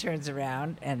then turns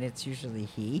around, and it's usually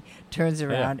he, turns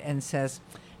around and says,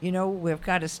 we've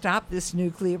got to stop this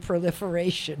nuclear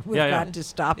proliferation. We've got to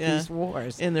stop these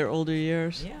wars. In their older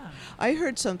years. Yeah. I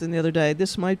heard something the other day.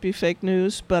 This might be fake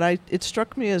news, but it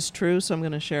struck me as true, so I'm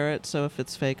going to share it. So if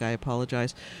it's fake, I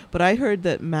apologize. But I heard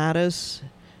that Mattis,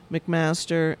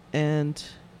 McMaster, and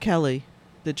Kelly,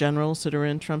 the generals that are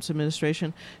in Trump's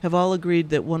administration, have all agreed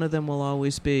that one of them will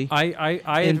always be I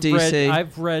in have D.C.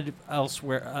 I've read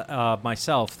elsewhere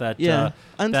myself that Yeah.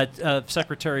 that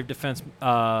Secretary of Defense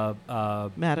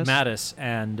Mattis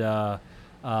and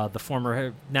the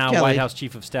former now Kelly. White House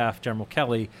Chief of Staff General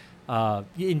Kelly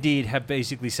indeed have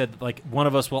basically said that, like, one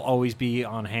of us will always be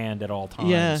on hand at all times.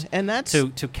 Yeah, and that's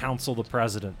to counsel the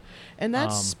president. And that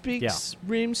Yeah. speaks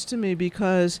reams to me,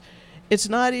 because it's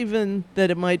not even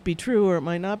that it might be true or it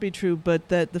might not be true, but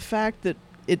that the fact that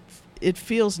it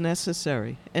feels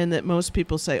necessary, and that most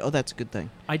people say, oh, that's a good thing.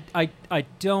 I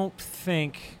don't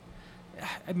think,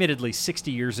 admittedly, 60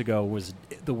 years ago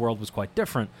the world was quite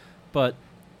different, but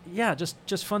yeah,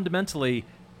 just fundamentally,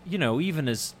 even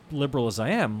as liberal as I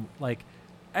am, like,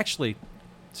 actually,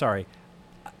 sorry,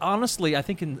 honestly, I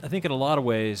think in a lot of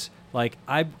ways, like,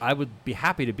 I would be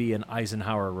happy to be an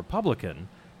Eisenhower Republican,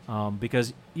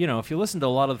 because if you listen to a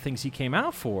lot of the things he came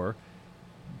out for,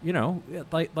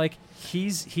 like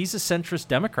he's a centrist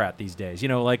Democrat these days.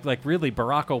 Like really,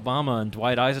 Barack Obama and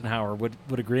Dwight Eisenhower would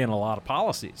agree on a lot of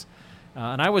policies,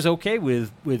 and I was okay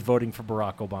with voting for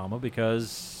Barack Obama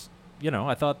because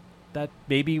I thought that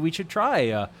maybe we should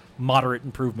try moderate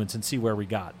improvements and see where we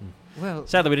got. And Well,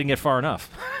 sadly, we didn't get far enough.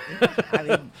 I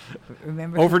mean,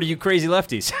 remember Over to you, crazy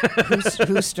lefties.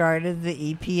 who started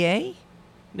the EPA?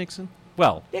 Nixon.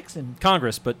 Well, Nixon.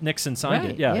 Congress, but Nixon signed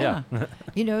Right, it.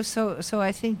 Yeah. So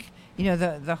I think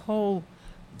the whole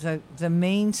the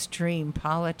mainstream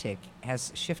politic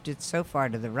has shifted so far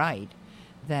to the right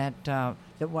that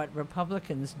that what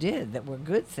Republicans did that were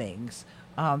good things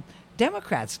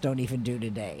Democrats don't even do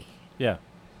today. Yeah.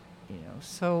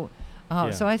 So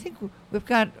Yeah. so I think we've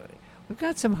got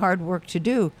some hard work to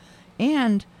do,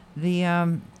 and the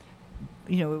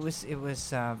it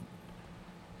was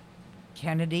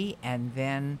Kennedy and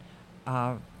then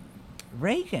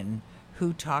Reagan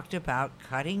who talked about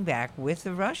cutting back with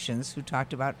the Russians, who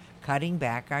talked about cutting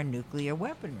back our nuclear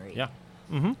weaponry. Yeah.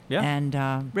 Mm-hmm. Yeah.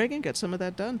 And Reagan got some of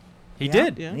that done. He Yeah.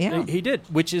 did. Yeah. Yeah. He did,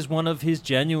 which is one of his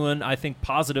genuine, I think,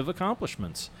 positive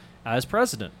accomplishments as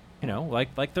president.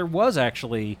 Like there was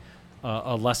actually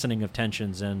a lessening of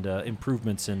tensions and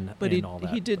improvements in But all that.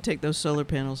 he did take those solar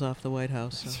panels off the White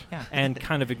House. So. yeah. And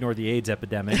kind of ignore the AIDS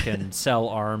epidemic and sell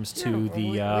arms to we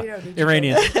the don't need to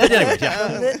Iranians. But anyway,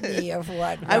 yeah. A litany of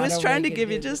what I was Ronald trying to Reagan give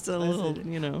you did just as a little,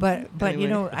 president. But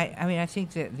anyway. I mean I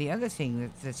think that the other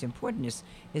thing that's important is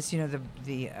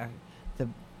the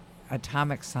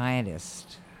atomic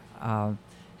scientists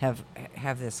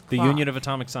have this The clock. Union of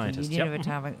Atomic Scientists. The Union Yep. of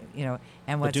Atomic, and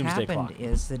The what's doomsday happened clock.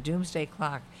 is the doomsday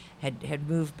clock had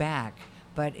moved back,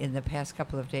 but in the past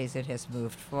couple of days it has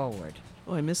moved forward.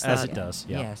 Oh, I missed that. As it does,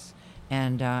 yeah. Yes,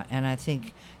 and I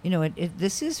think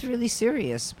this is really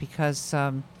serious because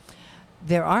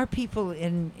there are people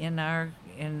in our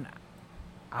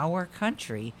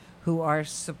country who are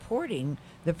supporting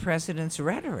the president's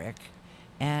rhetoric,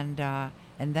 and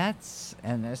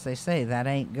as they say, that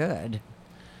ain't good.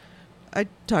 I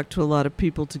talked to a lot of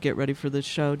people to get ready for this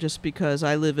show just because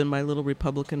I live in my little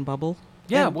Republican bubble.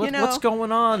 Yeah, And, what's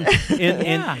going on in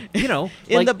in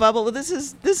like, the bubble? This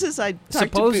is I talked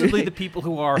supposedly to the people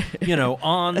who are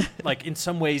on, like, in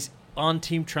some ways on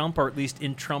Team Trump, or at least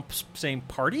in Trump's same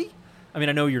party. I mean,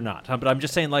 I know you're not, but I'm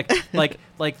just saying, like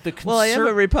the well, I am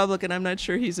a Republican. I'm not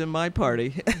sure he's in my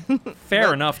party.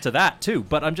 fair enough to that too.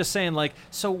 But I'm just saying, like,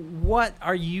 so what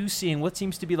are you seeing? What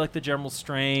seems to be like the general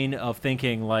strain of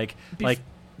thinking,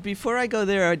 Before I go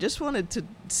there, I just wanted to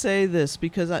say this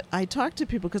because I talk to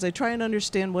people because I try and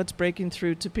understand what's breaking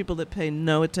through to people that pay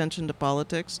no attention to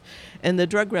politics. And the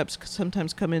drug reps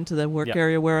sometimes come into the work Yeah.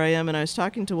 area where I am, and I was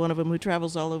talking to one of them who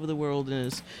travels all over the world and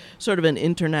is sort of an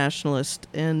internationalist.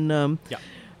 And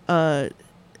I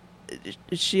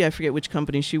forget which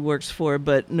company she works for,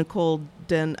 but Nicole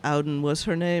Den Ouden was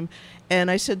her name. And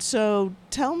I said, so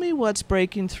tell me what's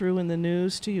breaking through in the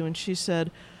news to you. And she said,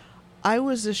 I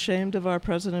was ashamed of our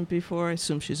president before. I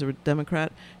assume she's a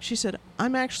Democrat. She said,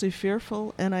 I'm actually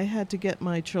fearful, and I had to get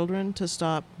my children to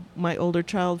stop my older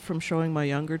child from showing my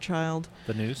younger child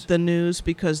the news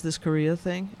because this Korea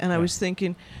thing. And I Yeah. was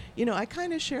thinking, I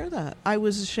kind of share that. I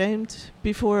was ashamed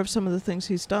before of some of the things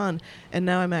he's done, and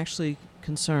now I'm actually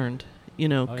concerned,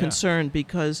 yeah. concerned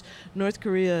because North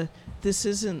Korea, this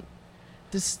isn't,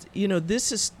 this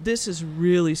is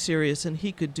really serious, and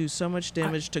he could do so much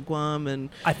damage to Guam and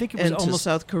I think it was to almost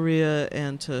South Korea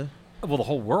and to the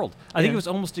whole world. I think Yeah. it was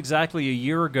almost exactly a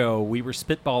year ago we were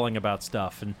spitballing about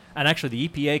stuff, and actually the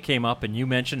EPA came up and you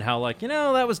mentioned how, like,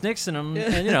 that was Nixon, and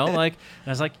and I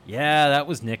was like, yeah, that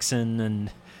was Nixon,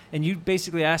 and you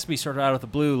basically asked me sort of out of the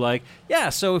blue, like, yeah,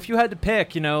 so if you had to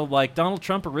pick, like Donald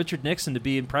Trump or Richard Nixon to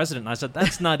be in president, and I said,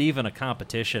 that's not even a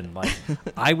competition. Like,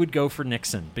 I would go for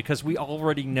Nixon because we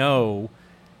already know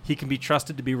he can be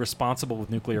trusted to be responsible with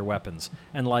nuclear weapons.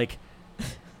 And like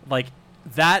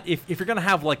that, if you're going to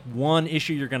have like one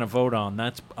issue you're going to vote on,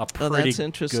 that's a pretty that's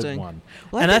interesting. good one.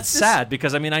 Well, I and think that's this- sad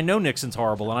because, I mean, I know Nixon's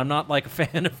horrible, and I'm not like a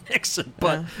fan of Nixon,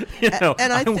 but,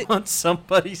 And I I think- want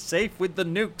somebody safe with the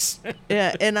nukes.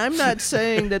 Yeah, and I'm not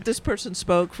saying that this person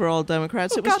spoke for all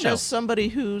Democrats. Oh, It was God, no. just somebody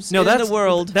who's No, in that's the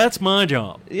world. That's my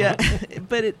job. Yeah,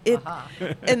 but it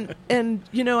and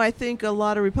I think a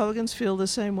lot of Republicans feel the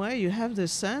same way. You have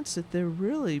this sense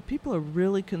that people are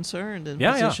really concerned in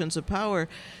Yeah, yeah. positions of power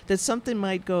that something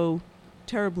might go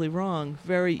terribly wrong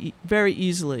very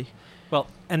easily. Well,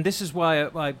 and this is why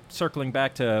I circling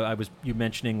back to you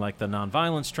mentioning like the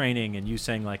nonviolence training, and you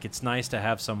saying like it's nice to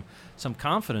have some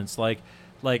confidence, like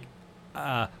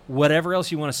whatever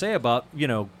else you want to say about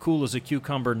cool as a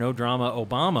cucumber, no drama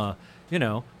Obama,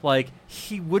 like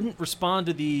he wouldn't respond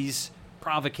to these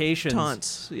provocations,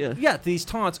 Taunts, yeah. yeah, these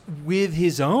taunts with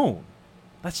his own.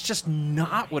 That's just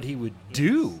not what he would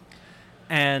do,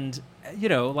 and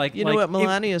what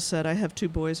Melania said. I have 2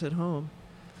 boys at home.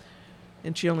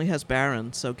 And she only has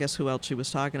Barron, so guess who else she was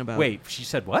talking about? Wait, she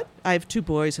said what? I have 2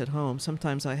 boys at home.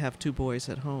 Sometimes I have 2 boys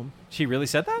at home. She really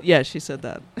said that? Yeah, she said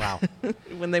that. Wow.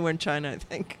 When they were in China, I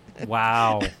think.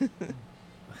 Wow.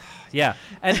 Yeah,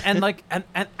 and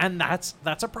that's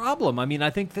a problem. I mean, I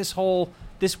think this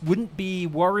wouldn't be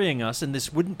worrying us, and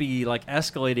this wouldn't be like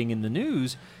escalating in the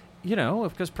news,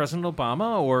 because President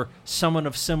Obama or someone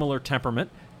of similar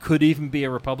temperament could even be a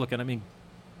Republican. I mean,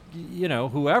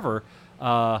 whoever.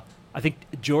 I think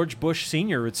George Bush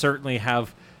Sr. would certainly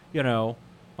have,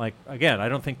 like, again, I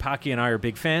don't think Paki and I are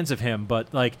big fans of him,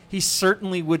 but like he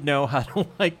certainly would know how to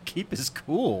like keep his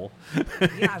cool.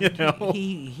 Yeah,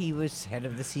 he was head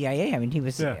of the CIA. I mean, he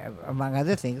was among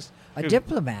other things a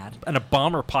diplomat and a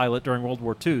bomber pilot during World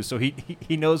War II, so he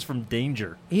knows from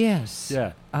danger. Yes.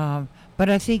 Yeah. But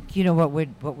I think what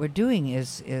we're doing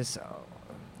is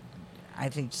I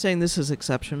think Saying this is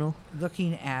exceptional.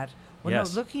 looking at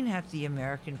looking at the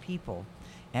American people,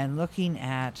 and looking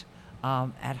at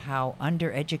how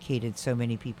undereducated so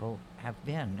many people have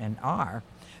been and are,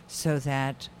 so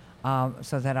that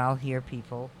I'll hear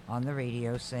people on the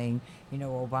radio saying,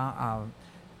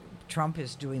 Trump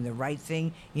is doing the right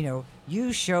thing.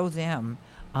 You show them.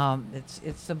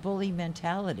 It's the bully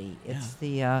mentality. It's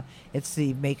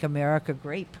the make America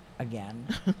grape again.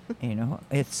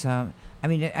 It's.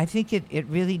 I think it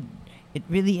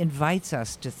really invites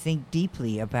us to think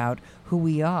deeply about who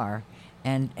we are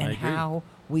and how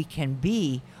we can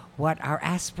be what our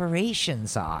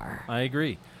aspirations are. I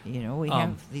agree. We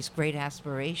have these great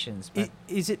aspirations. But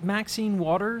Is it Maxine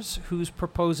Waters who's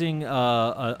proposing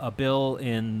a bill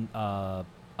in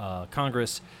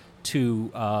Congress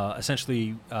to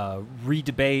essentially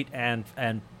redebate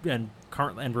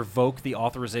and revoke the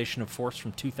authorization of force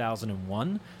from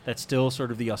 2001? That's still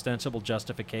sort of the ostensible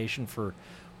justification for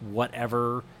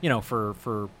whatever,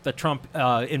 for that Trump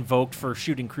invoked for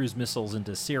shooting cruise missiles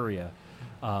into Syria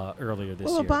earlier this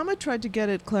year. Well, Obama tried to get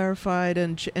it clarified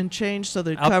and changed so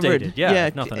that it Updated, covered.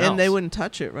 if nothing and they else. wouldn't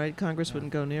touch it, right? Congress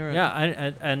wouldn't go near it.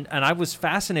 Yeah, and I was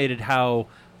fascinated how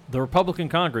the Republican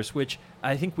Congress, which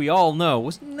I think we all know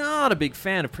was not a big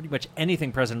fan of pretty much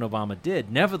anything President Obama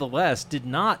did, nevertheless did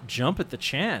not jump at the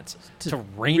chance to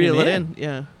rein reel him it in.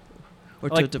 yeah. Or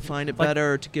to Like- define it like-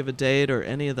 better, or to give a date, or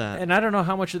any of that. And I don't know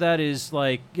how much of that is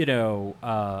like,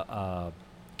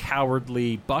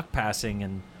 cowardly buck passing,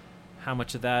 and how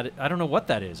much of that, I don't know what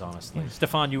that is, honestly.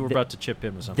 Stefan, you were about to chip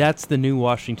in with something. That's the new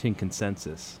Washington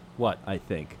consensus. What? I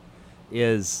think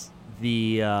is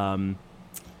the sort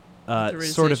of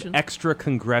Authorization? extra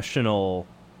congressional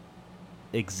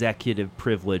executive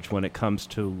privilege when it comes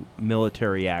to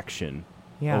military action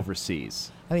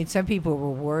overseas. I mean, some people were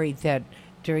worried that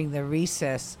during the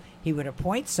recess he would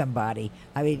appoint somebody.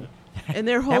 I mean, And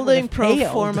they're that would holding have pro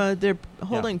paled. forma. They're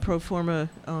holding pro forma.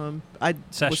 I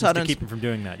Sessions was out to on keep him from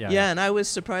doing that, and I was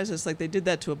surprised. It's like they did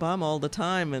that to Obama all the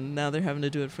time, and now they're having to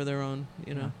do it for their own.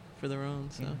 For their own.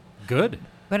 So Good.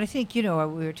 But I think, we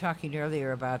were talking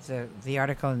earlier about the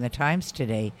article in the Times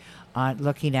today on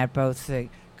looking at both the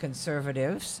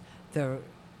conservatives, the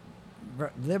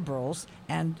liberals,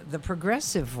 and the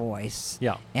progressive voice.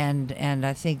 Yeah. And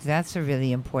I think that's a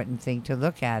really important thing to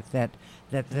look at, that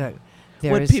there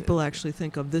what is- people actually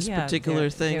think of this particular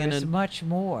thing, There and is much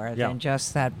more than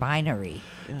just that binary.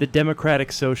 The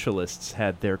Democratic Socialists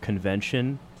had their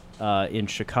convention in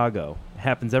Chicago. It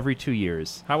happens every 2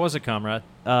 years. How was it, comrade?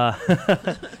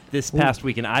 This past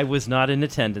weekend, I was not in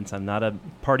attendance. I'm not a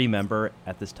party member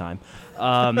at this time,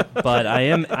 but I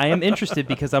am interested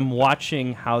because I'm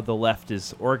watching how the left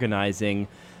is organizing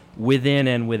within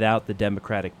and without the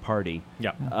Democratic Party.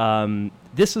 Yeah.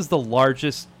 This is the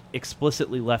largest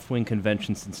explicitly left-wing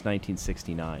convention since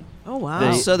 1969. oh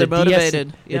wow, so they're the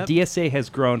motivated. The DSA has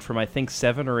grown from I think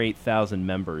 7,000 or 8,000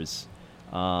 members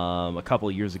a couple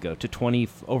of years ago to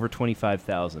over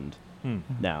 25,000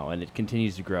 now, and it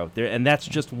continues to grow. And that's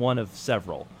just one of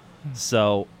several.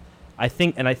 So I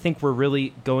think we're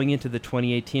really going into the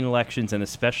 2018 elections, and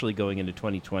especially going into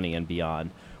 2020 and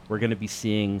beyond. We're going to be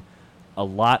seeing a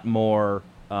lot more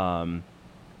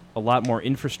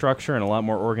infrastructure and a lot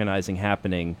more organizing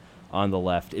happening on the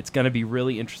left. It's going to be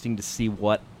really interesting to see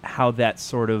how that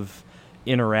sort of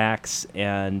interacts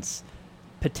and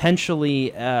potentially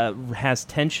has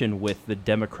tension with the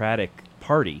Democratic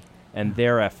Party and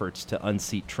their efforts to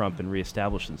unseat Trump and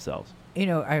reestablish themselves.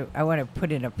 I want to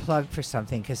put in a plug for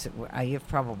something, because you've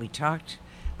probably talked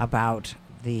about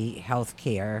the health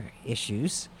care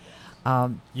issues.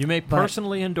 You may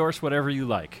personally endorse whatever you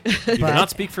like. You cannot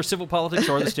speak for Civil Politics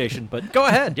or the station, but go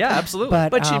ahead. Yeah, absolutely.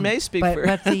 But she may speak for-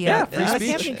 But the free House speech.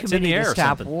 Cabinet It's in the Committee air to or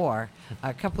Stop something. War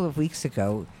a couple of weeks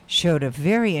ago showed a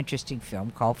very interesting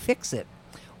film called Fix It,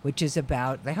 which is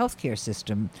about the healthcare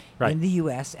system Right. in the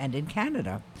U.S. and in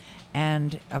Canada.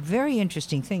 And a very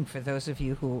interesting thing for those of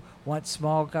you who want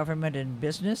small government and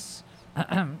business.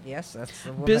 Yes, that's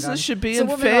the woman Business on- should be it's the in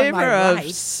woman on favor my of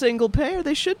right. single payer.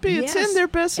 They should be. It's in Yes, their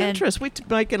best and- interest.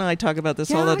 Mike and I talk about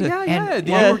this all the time.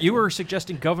 And- You were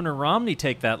suggesting Governor Romney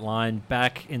take that line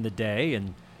back in the day,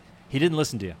 and He didn't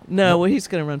listen to you. No, well, he's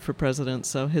going to run for president,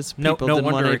 so his No- people no didn't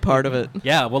want wonder any it- part of it.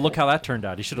 Yeah, well, look how that turned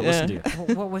out. He should have listened to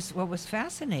you. Well, what was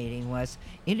fascinating was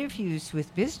interviews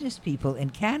with business people in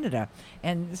Canada,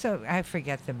 and so I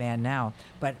forget the man now,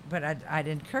 but I'd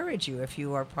encourage you, if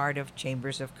you are part of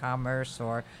Chambers of Commerce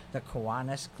or the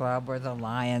Kiwanis Club or the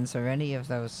Lions or any of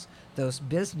those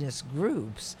business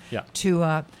groups, Yeah.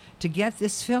 to get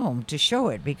this film, to show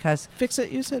it, because Fix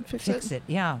it, you said fix it?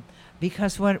 yeah.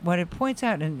 Because what it points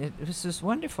out, and this is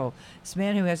wonderful, this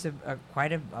man who has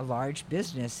quite a large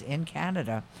business in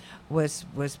Canada was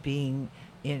being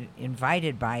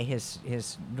invited by his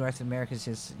North Americans,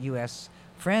 his U.S.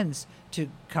 friends, to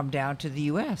come down to the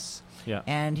U.S. Yeah.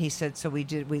 And he said, so we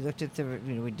looked at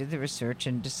we did the research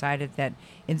and decided that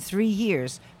in 3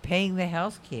 years, paying the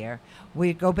health care,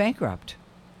 we'd go bankrupt.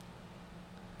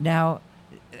 Now,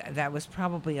 that was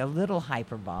probably a little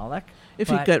hyperbolic. If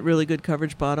he got really good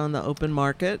coverage bought on the open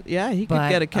market, yeah, he could But,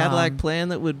 get a Cadillac plan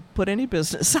that would put any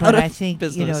business out But of I think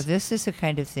business. this is the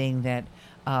kind of thing that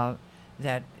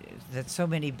that so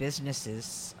many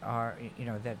businesses are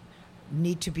that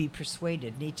need to be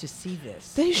persuaded, need to see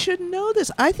this. They should know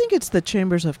this. I think it's the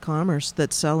chambers of commerce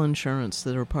that sell insurance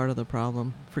that are part of the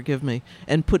problem. Forgive me.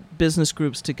 And put business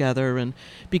groups together, and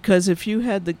because if you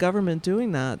had the government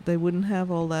doing that, they wouldn't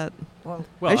have all that. Well,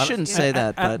 I shouldn't say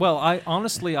that, but well, I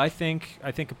honestly, I think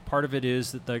part of it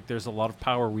is that there's a lot of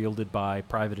power wielded by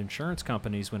private insurance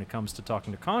companies when it comes to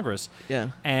talking to Congress. yeah.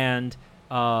 And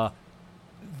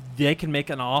they can make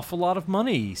an awful lot of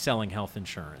money selling health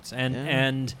insurance,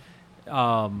 and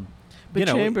But you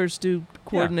know, chambers do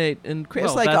coordinate, and Well,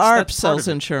 it's like that's ARP part of sells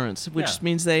it. insurance, which Yeah.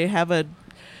 means they have a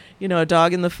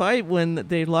dog in the fight when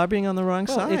they're lobbying on the wrong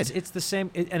well, side. it's the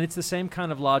same, and it's the same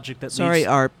kind of logic that. Sorry, leads,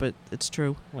 ARP, but it's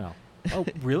true. Well, oh,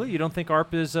 really? You don't think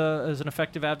ARP is an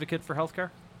effective advocate for healthcare?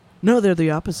 No, they're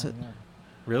the opposite.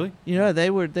 Really?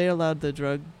 They allowed the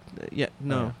drug. Yeah,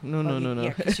 no.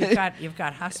 Yeah, 'cause you've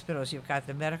got hospitals, you've got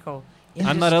the medical industry.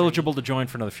 I'm not eligible to join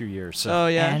for another few years. So. Oh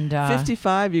yeah, And,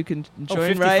 55. You can Oh, join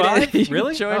 55? right in. You can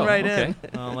Really? join Oh, right okay.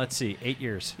 in. Let's see, 8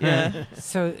 years. Yeah,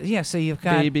 So you've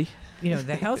got baby. the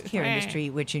healthcare industry,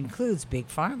 which includes big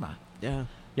pharma. Yeah.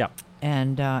 Yeah.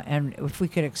 And if we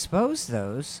could expose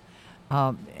those,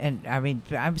 and I mean,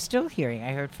 I'm still hearing.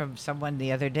 I heard from someone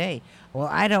the other day. Well,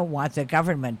 I don't want the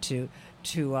government to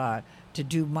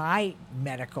do my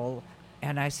medical.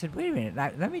 And I said, wait a minute.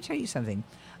 Let me tell you something.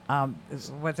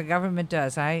 What the government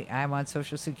does, I'm on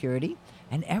Social Security,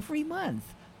 and every month,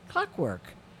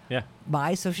 clockwork, Yeah.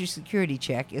 my Social Security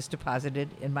check is deposited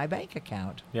in my bank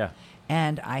account, Yeah.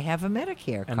 and I have a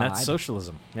Medicare And card. that's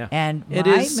socialism. Yeah. And It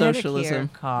my is socialism.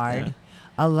 Medicare card Yeah.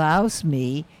 allows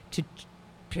me to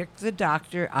pick the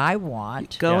doctor I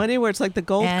want. Go Yeah. anywhere. It's like the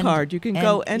gold And- card. You can and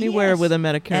go anywhere yes, with a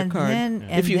Medicare and card then- if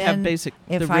and you have then basic,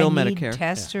 the if real I need Medicare.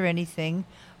 tests or anything,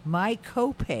 my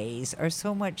co-pays are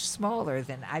so much smaller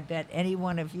than I bet any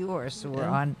one of yours who are Yeah.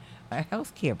 on a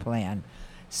health care plan.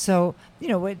 So,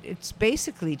 it's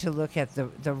basically to look at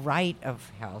the right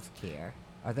of health care,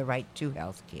 or the right to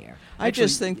health care. I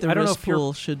just Actually, think the I don't know risk if you're-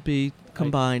 pool should be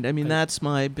combined. I mean, I- that's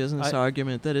my business I-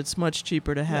 argument, that it's much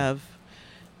cheaper to have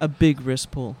a big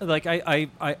risk pool. Like I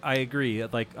agree.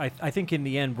 Like I think in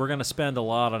the end we're going to spend a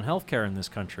lot on healthcare in this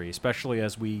country, especially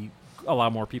as we allow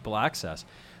more people access.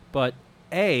 But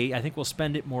A, I think we'll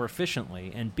spend it more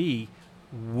efficiently, and B,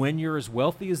 when you're as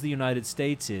wealthy as the United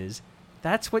States is,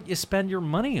 that's what you spend your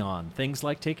money on. Things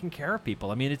like taking care of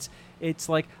people. I mean, it's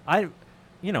like I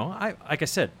like I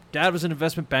said, Dad was an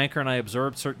investment banker, and I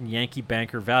absorbed certain Yankee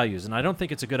banker values, and I don't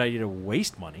think it's a good idea to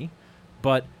waste money,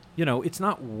 but it's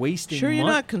not wasting. Sure, you're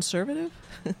mon- not conservative?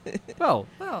 Well,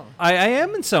 Well, I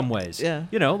am in some ways. Yeah.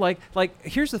 Like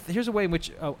here's a way in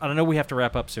which I know we have to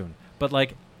wrap up soon, but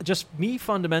like just me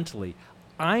fundamentally,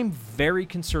 I'm very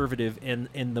conservative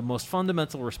in the most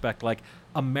fundamental respect. Like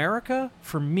America,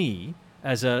 for me,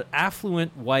 as a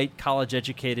affluent white college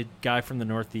educated guy from the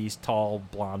Northeast, tall,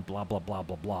 blonde, blah blah blah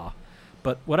blah blah,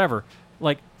 but whatever.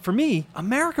 Like for me,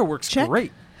 America works Check.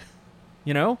 great.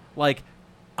 Like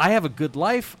I have a good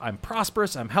life. I'm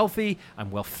prosperous. I'm healthy.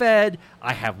 I'm well fed.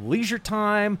 I have leisure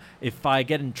time. If I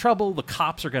get in trouble, the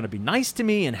cops are going to be nice to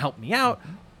me and help me out.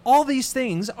 All these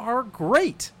things are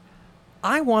great.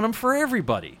 I want them for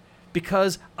everybody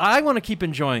because I want to keep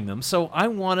enjoying them. So I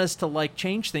want us to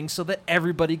change things so that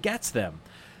everybody gets them.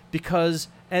 Because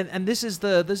and this is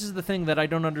the thing that I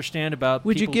don't understand about.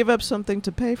 Would you people- give up something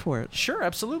to pay for it? Sure,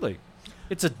 absolutely.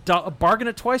 It's a bargain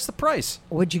at twice the price.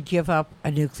 would you give up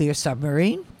a nuclear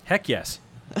submarine? Heck yes.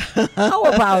 How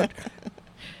about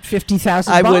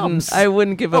 50,000 I bombs?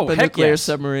 wouldn't give up Oh, a heck nuclear yes.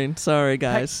 submarine. Sorry,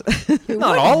 guys.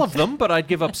 Not all of them, but I'd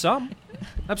give up some.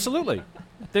 Absolutely.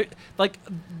 like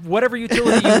whatever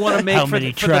utility you want to make. How for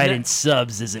many the Trident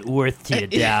subs is it worth to you,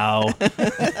 Dow?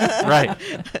 Right,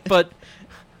 but.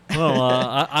 Well,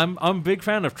 I'm a big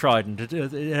fan of Trident.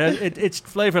 Its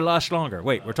flavor lasts longer.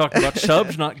 Wait, we're talking about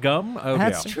subs, not gum. Oh,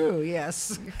 That's yeah. true.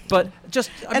 Yes. But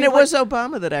just it was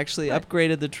Obama that actually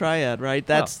upgraded the Triad, right?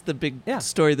 That's the big yeah.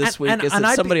 story this week. Is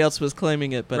that somebody else was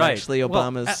claiming it, but right. actually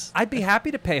Obama's. Well, I'd be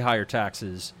happy to pay higher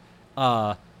taxes.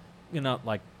 Like.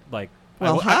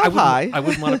 Well, I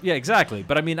wouldn't want to. Yeah, exactly.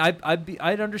 But I mean,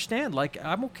 I'd understand. Like,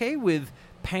 I'm okay with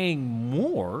paying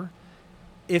more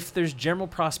if there's general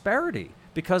prosperity.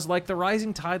 Because, like, the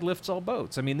rising tide lifts all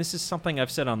boats. I mean, this is something I've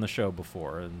said on the show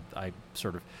before, and I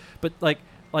sort of... But, like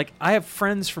I have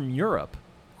friends from Europe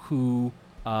who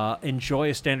enjoy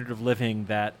a standard of living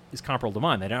that is comparable to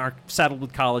mine. They aren't saddled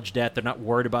with college debt. They're not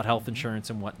worried about health insurance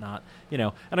and whatnot.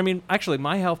 And, I mean, actually,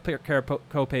 my health care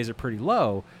co-pays are pretty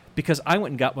low because I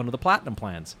went and got one of the platinum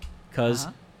plans because...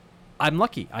 I'm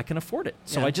lucky. I can afford it.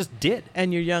 So I just did.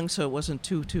 And you're young, so it wasn't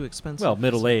too expensive. Well,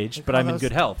 middle-aged, but I'm in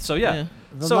good health. So, yeah.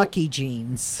 The lucky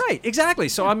genes. Right, exactly.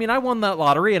 So, I mean, I won that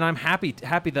lottery, and I'm happy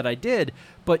that I did.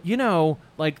 But,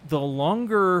 like, the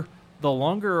longer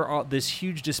this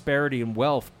huge disparity in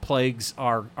wealth plagues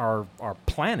our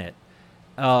planet,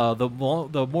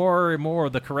 the more and more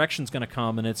the correction's going to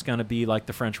come, and it's going to be like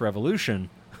the French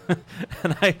Revolution.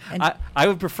 And I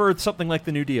would prefer something like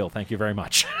the New Deal. Thank you very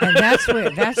much. And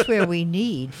that's where we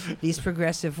need these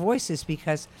progressive voices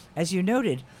because, as you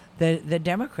noted, the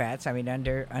Democrats. I mean,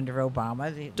 under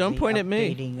Obama, don't point at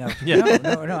me. No, I'm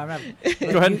not.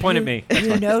 Go ahead and point at me.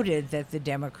 You noted that the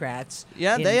Democrats.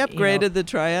 Yeah, they upgraded the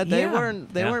Triad. They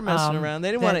weren't messing around.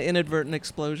 They didn't want an inadvertent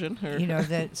explosion.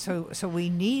 So we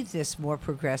need this more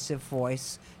progressive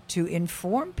voice to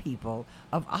inform people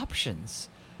of options.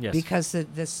 Yes. Because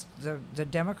the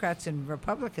Democrats and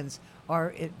Republicans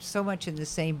are so much in the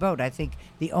same boat. I think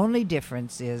the only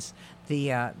difference is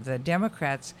the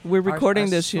Democrats. We're recording are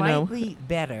this, slightly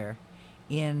better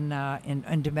in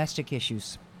domestic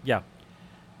issues. Yeah,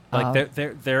 like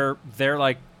they're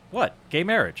like what? Gay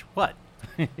marriage? What?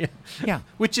 Yeah,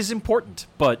 which is important,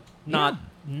 but not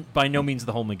by no means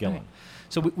the whole McGillen. Right.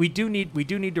 So we do need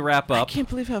to wrap up. I can't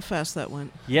believe how fast that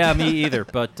went. Yeah, me either.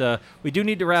 But we do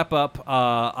need to wrap up.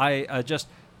 I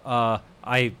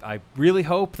really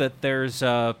hope that there's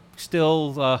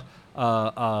still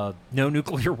no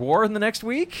nuclear war in the next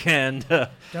week, and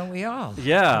don't we all?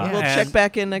 Yeah, we'll check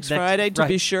back in next Friday to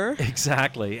be sure.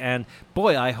 Exactly, and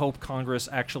boy, I hope Congress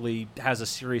actually has a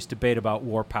serious debate about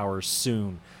war powers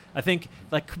soon. I think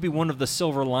that could be one of the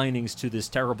silver linings to this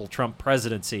terrible Trump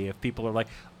presidency if people are like,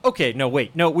 okay, no,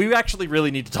 we actually really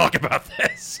need to talk about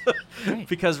this. Right.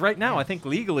 Because right now, I think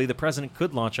legally the president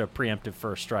could launch a preemptive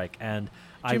first strike. And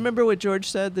do you remember what George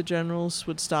said? The generals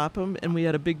would stop him, and we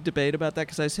had a big debate about that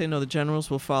because I say, no, the generals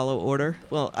will follow order.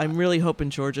 Well, I'm really hoping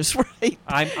George is right.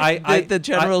 The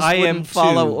generals wouldn't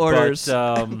follow orders.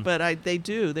 But they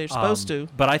do. They're supposed to.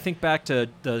 But I think back to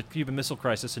the Cuban Missile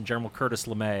Crisis and General Curtis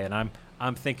LeMay, and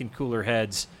I'm thinking cooler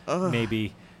heads,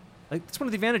 maybe. Like, it's one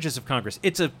of the advantages of Congress.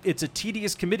 It's a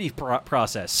tedious committee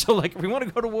process. So, like, if we want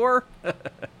to go to war,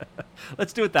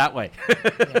 let's do it that way.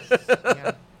 Yes.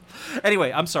 Yeah.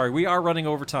 Anyway, I'm sorry. We are running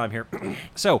over time here.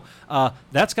 So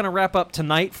that's going to wrap up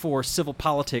tonight for Civil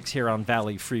Politics here on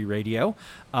Valley Free Radio.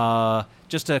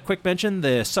 Just a quick mention,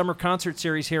 the summer concert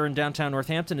series here in downtown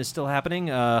Northampton is still happening.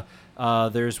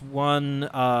 There's one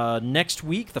next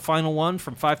week, the final one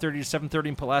from 5:30 to 7:30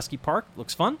 in Pulaski Park.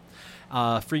 Looks fun.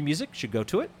 Free music, should go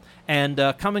to it. And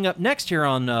coming up next here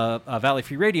on Valley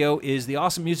Free Radio is the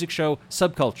awesome music show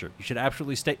Subculture. You should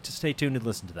absolutely stay tuned and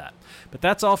listen to that. But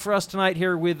that's all for us tonight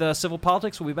here with Civil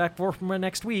Politics. We'll be back for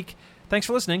next week. Thanks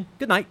for listening. Good night.